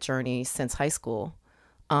worldwide journey since high school.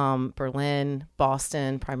 Berlin,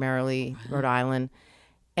 Boston, primarily Rhode Island.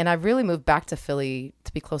 And I really moved back to Philly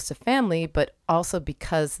to be close to family, but also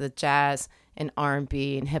because the jazz and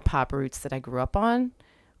R&B and hip hop roots that I grew up on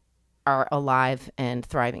are alive and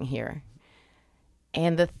thriving here.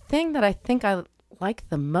 And the thing that I think I like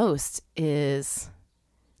the most is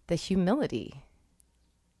the humility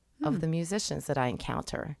of the musicians that I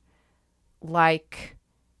encounter. Like,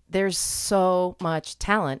 there's so much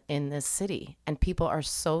talent in this city, and people are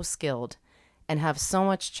so skilled and have so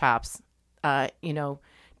much chops.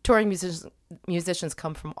 Touring musicians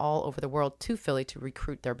come from all over the world to Philly to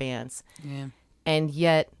recruit their bands. Yeah. And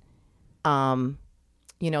yet,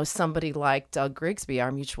 somebody like Doug Grigsby,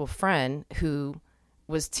 our mutual friend, who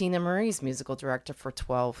was Tina Marie's musical director for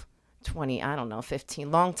 12, 20,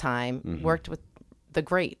 15, long time, worked with the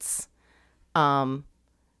greats,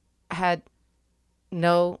 had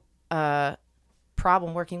no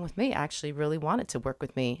problem working with me, actually really wanted to work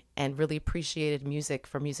with me and really appreciated music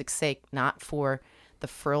for music's sake, not for the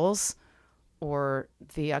frills or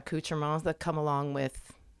the accoutrements that come along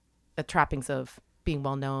with the trappings of being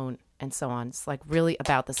well known and so on. It's like really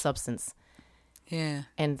about the substance. Yeah.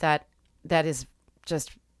 And that is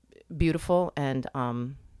just beautiful, and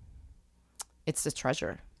it's a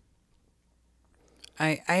treasure.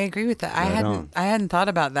 I agree with that. I hadn't thought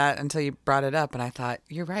about that until you brought it up, and I thought,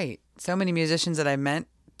 you're right. So many musicians that I met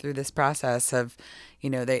through this process have,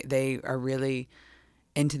 they are really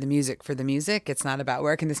into the music for the music. It's not about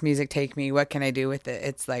where can this music take me? What can I do with it?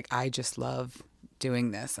 It's like, I just love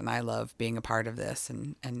doing this, and I love being a part of this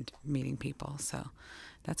and meeting people. So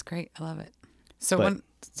that's great. I love it. So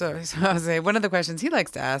So I would say one of the questions he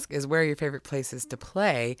likes to ask is where are your favorite places to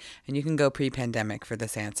play? And you can go pre-pandemic for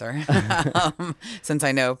this answer, since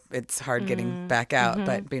I know it's hard getting back out.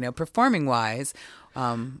 But performing wise,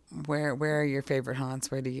 where are your favorite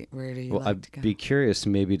haunts? Where do you like to go? I'd be curious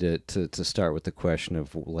maybe to start with the question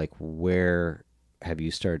of like where have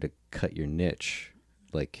you started to cut your niche?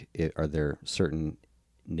 Like, are there certain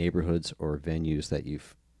neighborhoods or venues that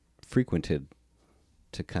you've frequented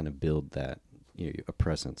to kind of build that, a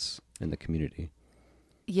presence in the community?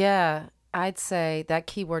 Yeah, I'd say that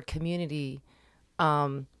keyword community,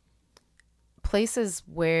 places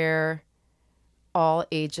where all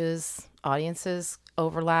ages, audiences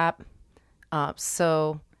overlap.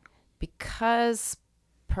 So because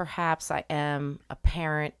perhaps I am a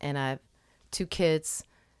parent and I have 2 kids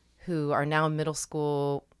who are now in middle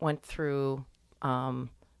school, went through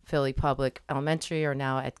Philly Public Elementary, are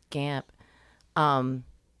now at GAMP,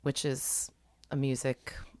 which is a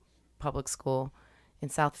music public school in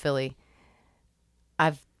South Philly.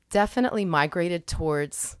 I've definitely migrated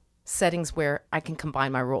towards settings where I can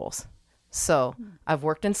combine my roles. So I've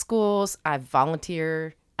worked in schools, I've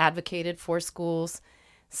volunteered, advocated for schools.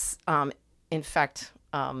 In fact,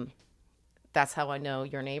 that's how I know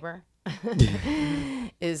your neighbor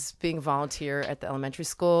is being a volunteer at the elementary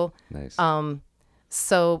school. Nice.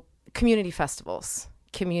 So community festivals,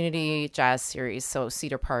 community jazz series. So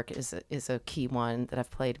Cedar Park is a key one that I've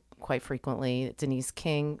played quite frequently. Denise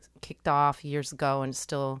King kicked off years ago and is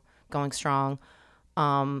still going strong.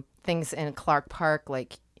 Things in Clark Park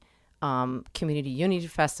like Community Unity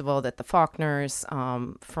Festival that the Faulkners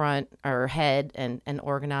front or head and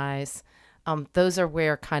organize. Those are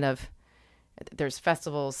where kind of there's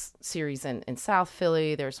festivals series in South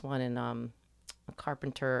Philly. There's one in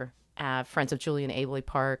Carpenter Ave, Friends of Julian Abley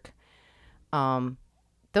Park.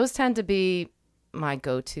 Those tend to be my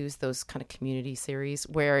go-tos, those kind of community series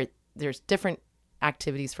where there's different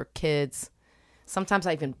activities for kids. Sometimes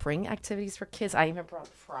I even bring activities for kids. I even brought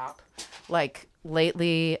prop. Like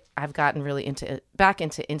lately, I've gotten really back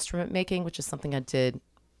into instrument making, which is something I did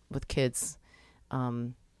with kids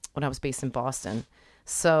when I was based in Boston.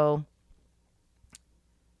 So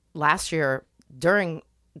last year, during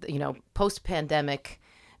post-pandemic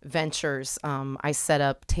ventures, I set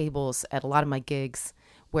up tables at a lot of my gigs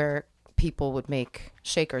where people would make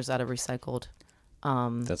shakers out of recycled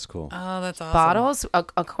that's cool. Oh, that's awesome. bottles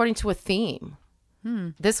according to a theme.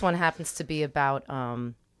 This one happens to be about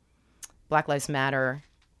Black Lives Matter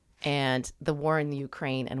and the war in the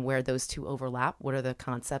Ukraine and where those two overlap. What are the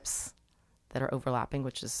concepts that are overlapping,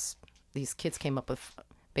 which is these kids came up with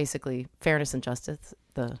basically fairness and justice,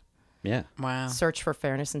 the Wow. search for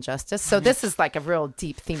fairness and justice. So this is like a real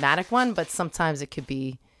deep thematic one, but sometimes it could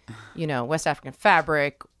be, West African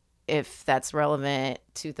fabric, if that's relevant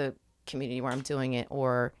to the community where I'm doing it,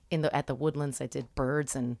 or at the Woodlands, I did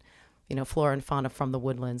birds and, flora and fauna from the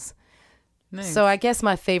Woodlands. Nice. So I guess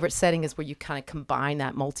my favorite setting is where you kind of combine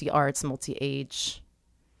that multi-arts, multi-age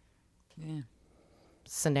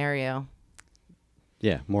scenario.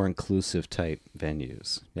 Yeah, more inclusive type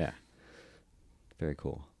venues. Yeah. Very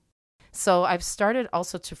cool. So I've started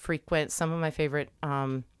also to frequent some of my favorite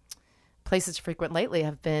places to frequent lately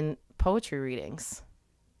have been poetry readings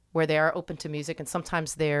where they are open to music. And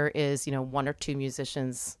sometimes there is, 1 or 2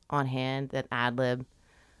 musicians on hand that ad-lib.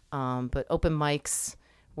 But open mics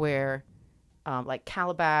where like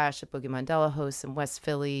Calabash at Boogie Mandela hosts in West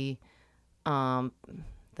Philly.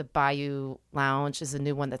 The Bayou Lounge is a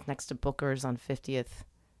new one that's next to Booker's on 50th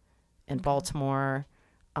in Baltimore.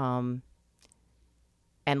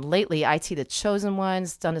 And lately, IT The Chosen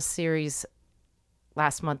Ones done a series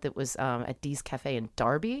last month that was at Dee's Cafe in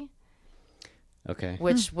Darby. Okay.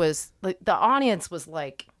 Which was, like, the audience was,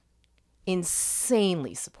 like,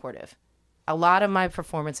 insanely supportive. A lot of my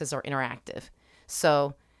performances are interactive.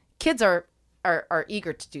 So kids are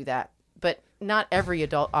eager to do that, but not every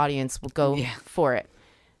adult audience will go for it.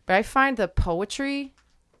 But I find the poetry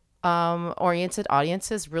oriented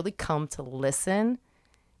audiences really come to listen,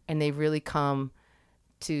 and they really come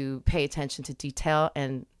to pay attention to detail.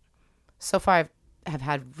 And so far I have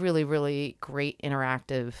had really, really great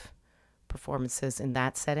interactive performances in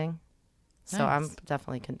that setting. So Nice. I'm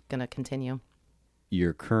definitely going to continue.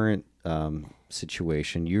 Your current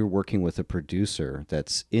situation, you're working with a producer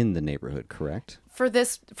that's in the neighborhood, correct? For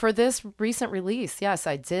this recent release, yes,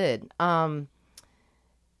 I did.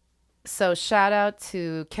 So shout out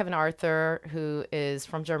to Kevin Arthur, who is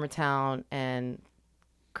from Germantown and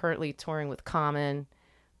currently touring with Common.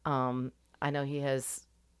 I know he has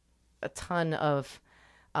a ton of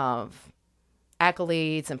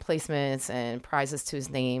accolades and placements and prizes to his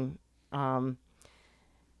name. And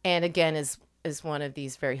again, is is one of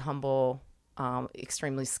these very humble,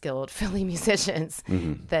 extremely skilled Philly musicians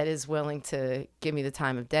that is willing to give me the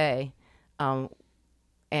time of day,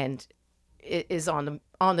 and is on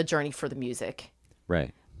the journey for the music.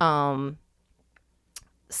 Right.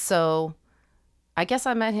 So I guess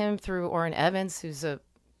I met him through Orrin Evans, who's a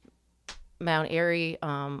Mount Airy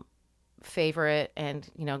favorite and,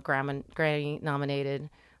 Grammy nominated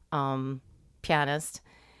pianist.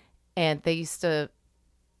 And they used to,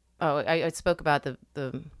 I spoke about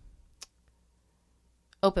the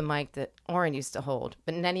open mic that Orrin used to hold.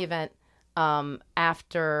 But in any event,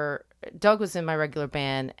 after Doug was in my regular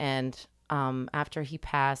band, and after he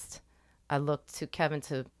passed, I looked to Kevin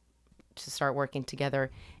to start working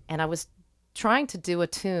together. And I was trying to do a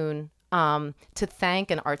tune to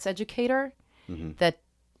thank an arts educator that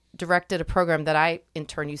directed a program that I in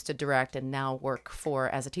turn used to direct and now work for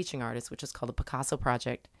as a teaching artist, which is called the Picasso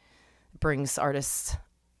Project. It brings artists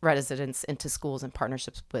residents into schools in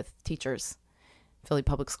partnerships with teachers, Philly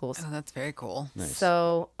public schools. Oh, that's very cool. Nice.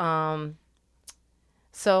 So,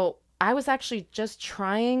 so I was actually just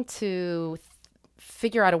trying to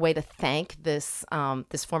figure out a way to thank this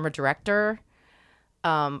this former director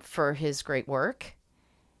for his great work,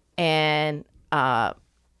 and I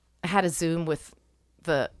had a Zoom with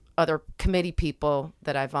the other committee people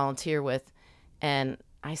that I volunteer with, and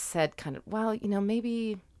I said kind of, well,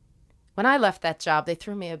 maybe when I left that job, they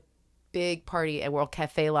threw me a big party at World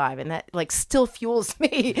Cafe Live, and that still fuels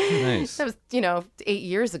me. Nice. That was 8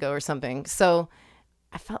 years ago or something. So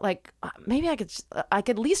I felt like maybe I could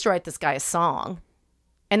at least write this guy a song.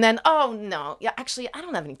 And then, oh no, yeah, actually I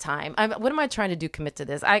don't have any time. What am I trying to do? Commit to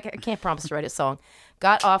this? I can't promise to write a song.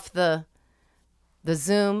 Got off the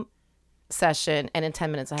Zoom session, and in 10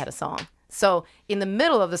 minutes I had a song. So in the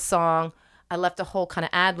middle of the song, I left a whole kind of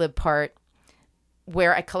ad-lib part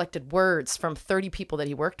where I collected words from 30 people that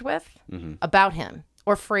he worked with about him,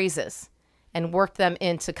 or phrases, and worked them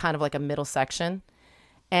into kind of like a middle section.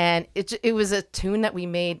 And it was a tune that we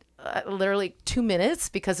made literally 2 minutes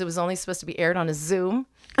because it was only supposed to be aired on a Zoom.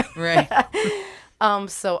 Right.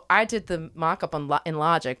 So I did the mock-up in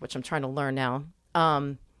Logic, which I'm trying to learn now.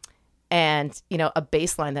 And a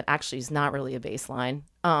bass line that actually is not really a bass line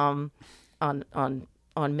on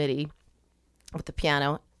MIDI with the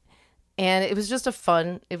piano. And it was just a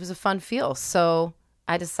fun feel. So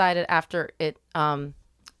I decided after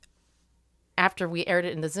we aired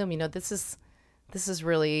it in the Zoom, this is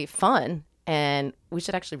really fun, and we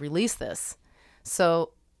should actually release this.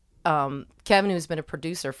 So Kevin, who's been a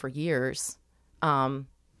producer for years,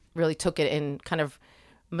 really took it and kind of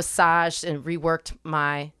massaged and reworked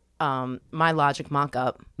my Logic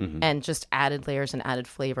mock-up and just added layers and added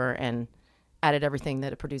flavor and added everything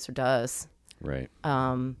that a producer does. Right.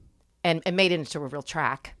 And made it into a real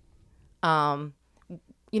track, while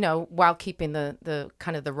keeping the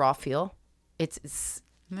kind of the raw feel. It's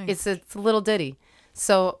Nice. It's a little ditty.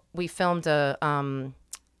 So we filmed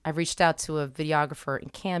I reached out to a videographer in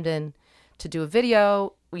Camden to do a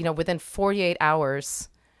video. Within 48 hours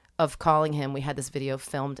of calling him, we had this video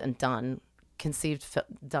filmed and done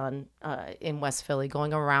in West Philly,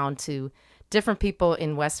 going around to different people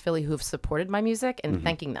in West Philly who've supported my music and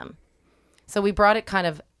thanking them. So we brought it kind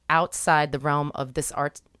of outside the realm of this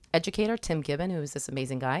art educator, Tim Gibbon, who is this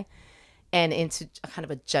amazing guy, and into kind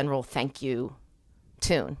of a general thank you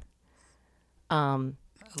tune. I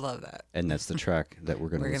love that. And that's the track that we're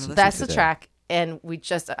going to listen to. That's the today. track, and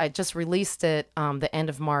I just released it the end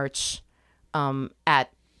of March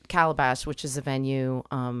at Calabash, which is a venue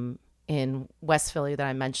in West Philly that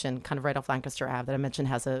I mentioned, kind of right off Lancaster Ave, that I mentioned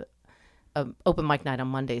has a open mic night on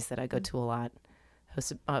Mondays that I go to a lot.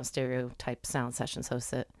 Hosted Stereotype Sound Sessions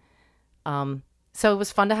hosts it. So it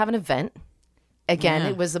was fun to have an event. Again,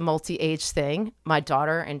 It was a multi-age thing. My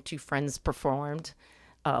daughter and 2 friends performed.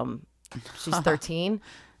 She's 13.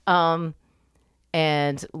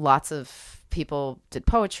 And lots of people did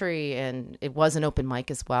poetry, and it was an open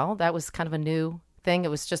mic as well. That was kind of a new thing. It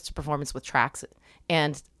was just a performance with tracks.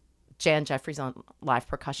 And Jan Jeffries on live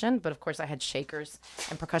percussion. But of course, I had shakers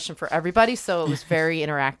and percussion for everybody. So it was very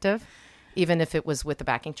interactive, even if it was with the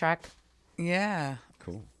backing track. Yeah.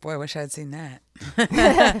 Cool. Boy, I wish I had seen that.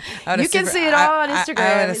 You can see it all on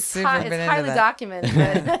Instagram. It's highly documented.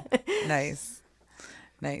 But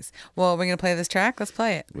Nice. Well, we're going to play this track. Let's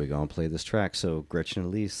play it. We're going to play this track. So, Gretchen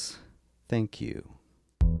Elise, thank you.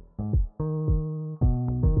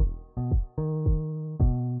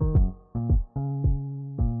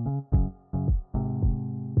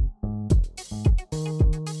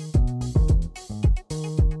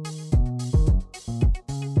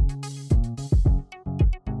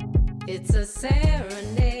 It's a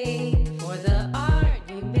serenade for the art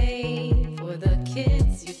you made, for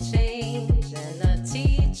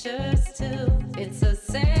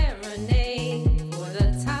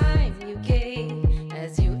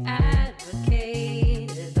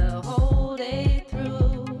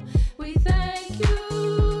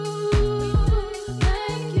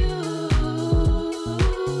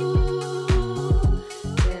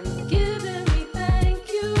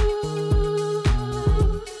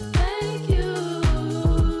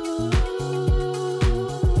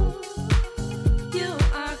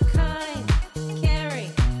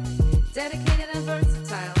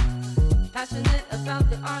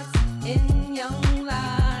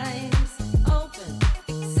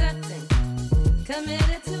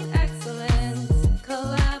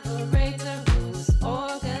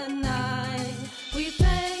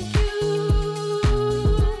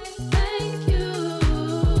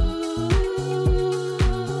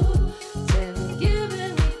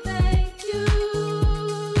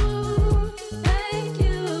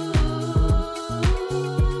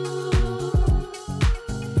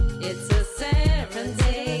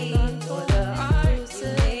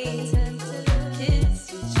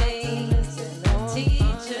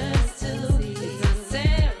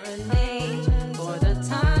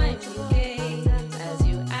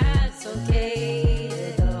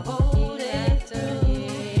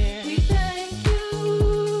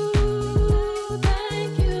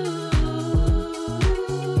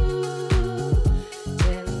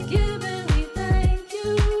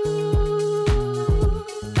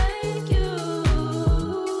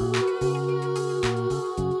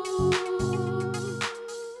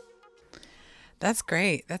That's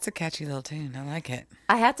great. That's a catchy little tune. I like it.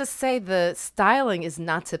 I have to say the styling is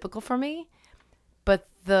not typical for me, but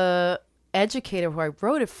the educator who I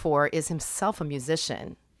wrote it for is himself a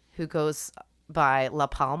musician who goes by La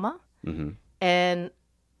Palma. Mm-hmm. And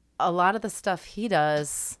a lot of the stuff he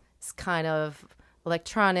does is kind of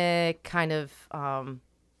electronic, kind of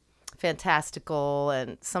fantastical,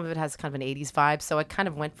 and some of it has kind of an 80s vibe. So I kind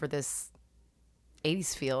of went for this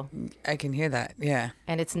 80s feel. I can hear that. Yeah.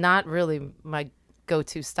 And it's not really my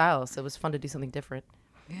go-to style, so it was fun to do something different.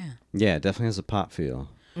 Yeah. Yeah, it definitely has a pop feel.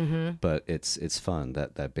 Mm-hmm. But it's fun.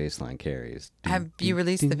 That bass line carries. Have you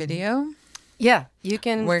released the video? Yeah, you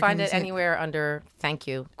can Where find can we it see it? anywhere under Thank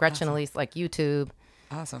You. Gretchen Elise, like YouTube.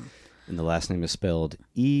 Awesome. And the last name is spelled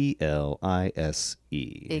Elise.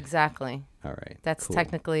 Exactly. All right. That's cool.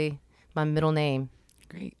 technically my middle name.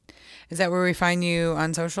 Great. Is that where we find you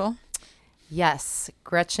on social? Yes,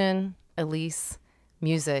 Gretchen Elise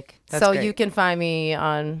Music. That's so great. you can find me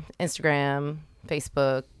on Instagram,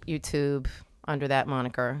 Facebook, YouTube under that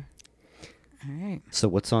moniker. All right. So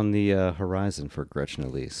what's on the horizon for Gretchen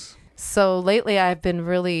Elise? So lately I've been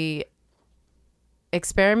really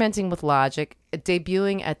experimenting with Logic,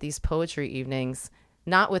 debuting at these poetry evenings,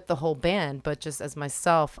 not with the whole band, but just as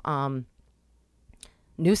myself.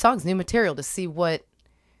 New songs, new material to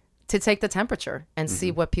take the temperature and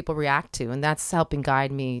see what people react to. And that's helping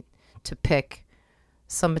guide me to pick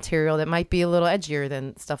some material that might be a little edgier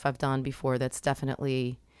than stuff I've done before that's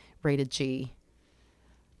definitely rated G.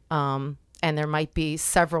 And there might be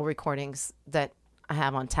several recordings that I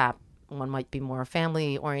have on tap. One might be more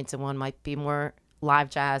family-oriented. One might be more live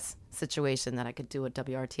jazz situation that I could do at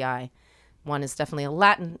WRTI. One is definitely a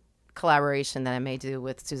Latin collaboration that I may do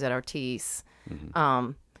with Suzette Ortiz.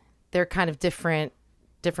 They're kind of different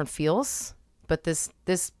feels, but this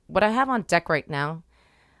what I have on deck right now,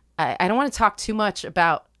 I don't want to talk too much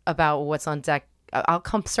about what's on deck. I'll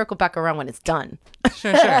come circle back around when it's done.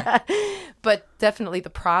 Sure. But definitely the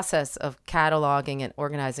process of cataloging and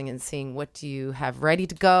organizing and seeing what do you have ready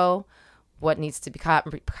to go, what needs to be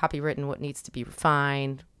copywritten, what needs to be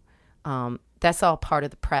refined. That's all part of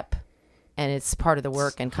the prep, and it's part of the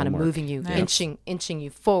work and kind of moving you, Nice. inching you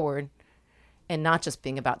forward, and not just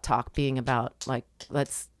being about talk, being about like,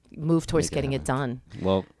 let's move towards Make it getting it happen. done.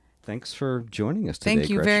 Well, thanks for joining us today, Thank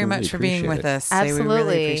you Gretchen. very Really much for being appreciate with it. us. Absolutely. We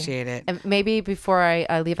really appreciate it. And maybe before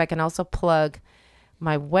I leave, I can also plug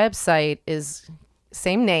my website is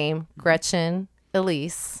same name,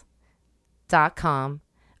 GretchenElise.com.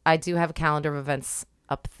 I do have a calendar of events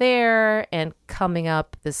up there, and coming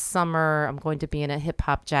up this summer, I'm going to be in a hip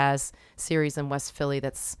hop jazz series in West Philly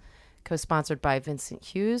that's co-sponsored by Vincent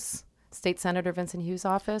Hughes, State Senator Vincent Hughes'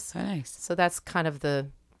 office. Oh, nice. So that's kind of the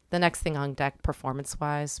next thing on deck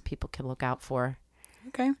performance-wise people can look out for.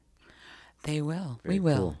 Okay. They will. Very We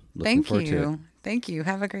will. cool. Looking Thank forward to you. Thank you.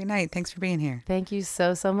 Have a great night. Thanks for being here. Thank you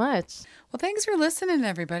so much. Well, thanks for listening,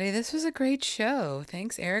 everybody. This was a great show.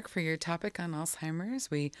 Thanks, Eric, for your topic on Alzheimer's.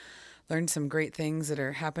 We learned some great things that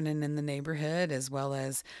are happening in the neighborhood, as well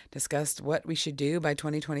as discussed what we should do by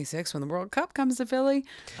 2026 when the World Cup comes to Philly.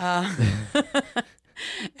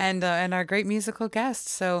 And our great musical guests.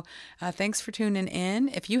 So thanks for tuning in.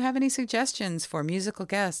 If you have any suggestions for musical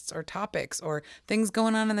guests or topics or things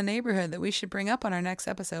going on in the neighborhood that we should bring up on our next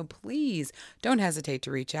episode, please don't hesitate to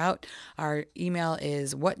reach out. Our email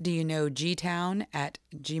is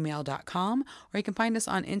whatdoyouknowgtown@gmail.com, or you can find us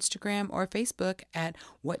on Instagram or Facebook at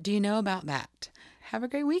What Do You Know About That. Have a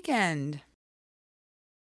great weekend.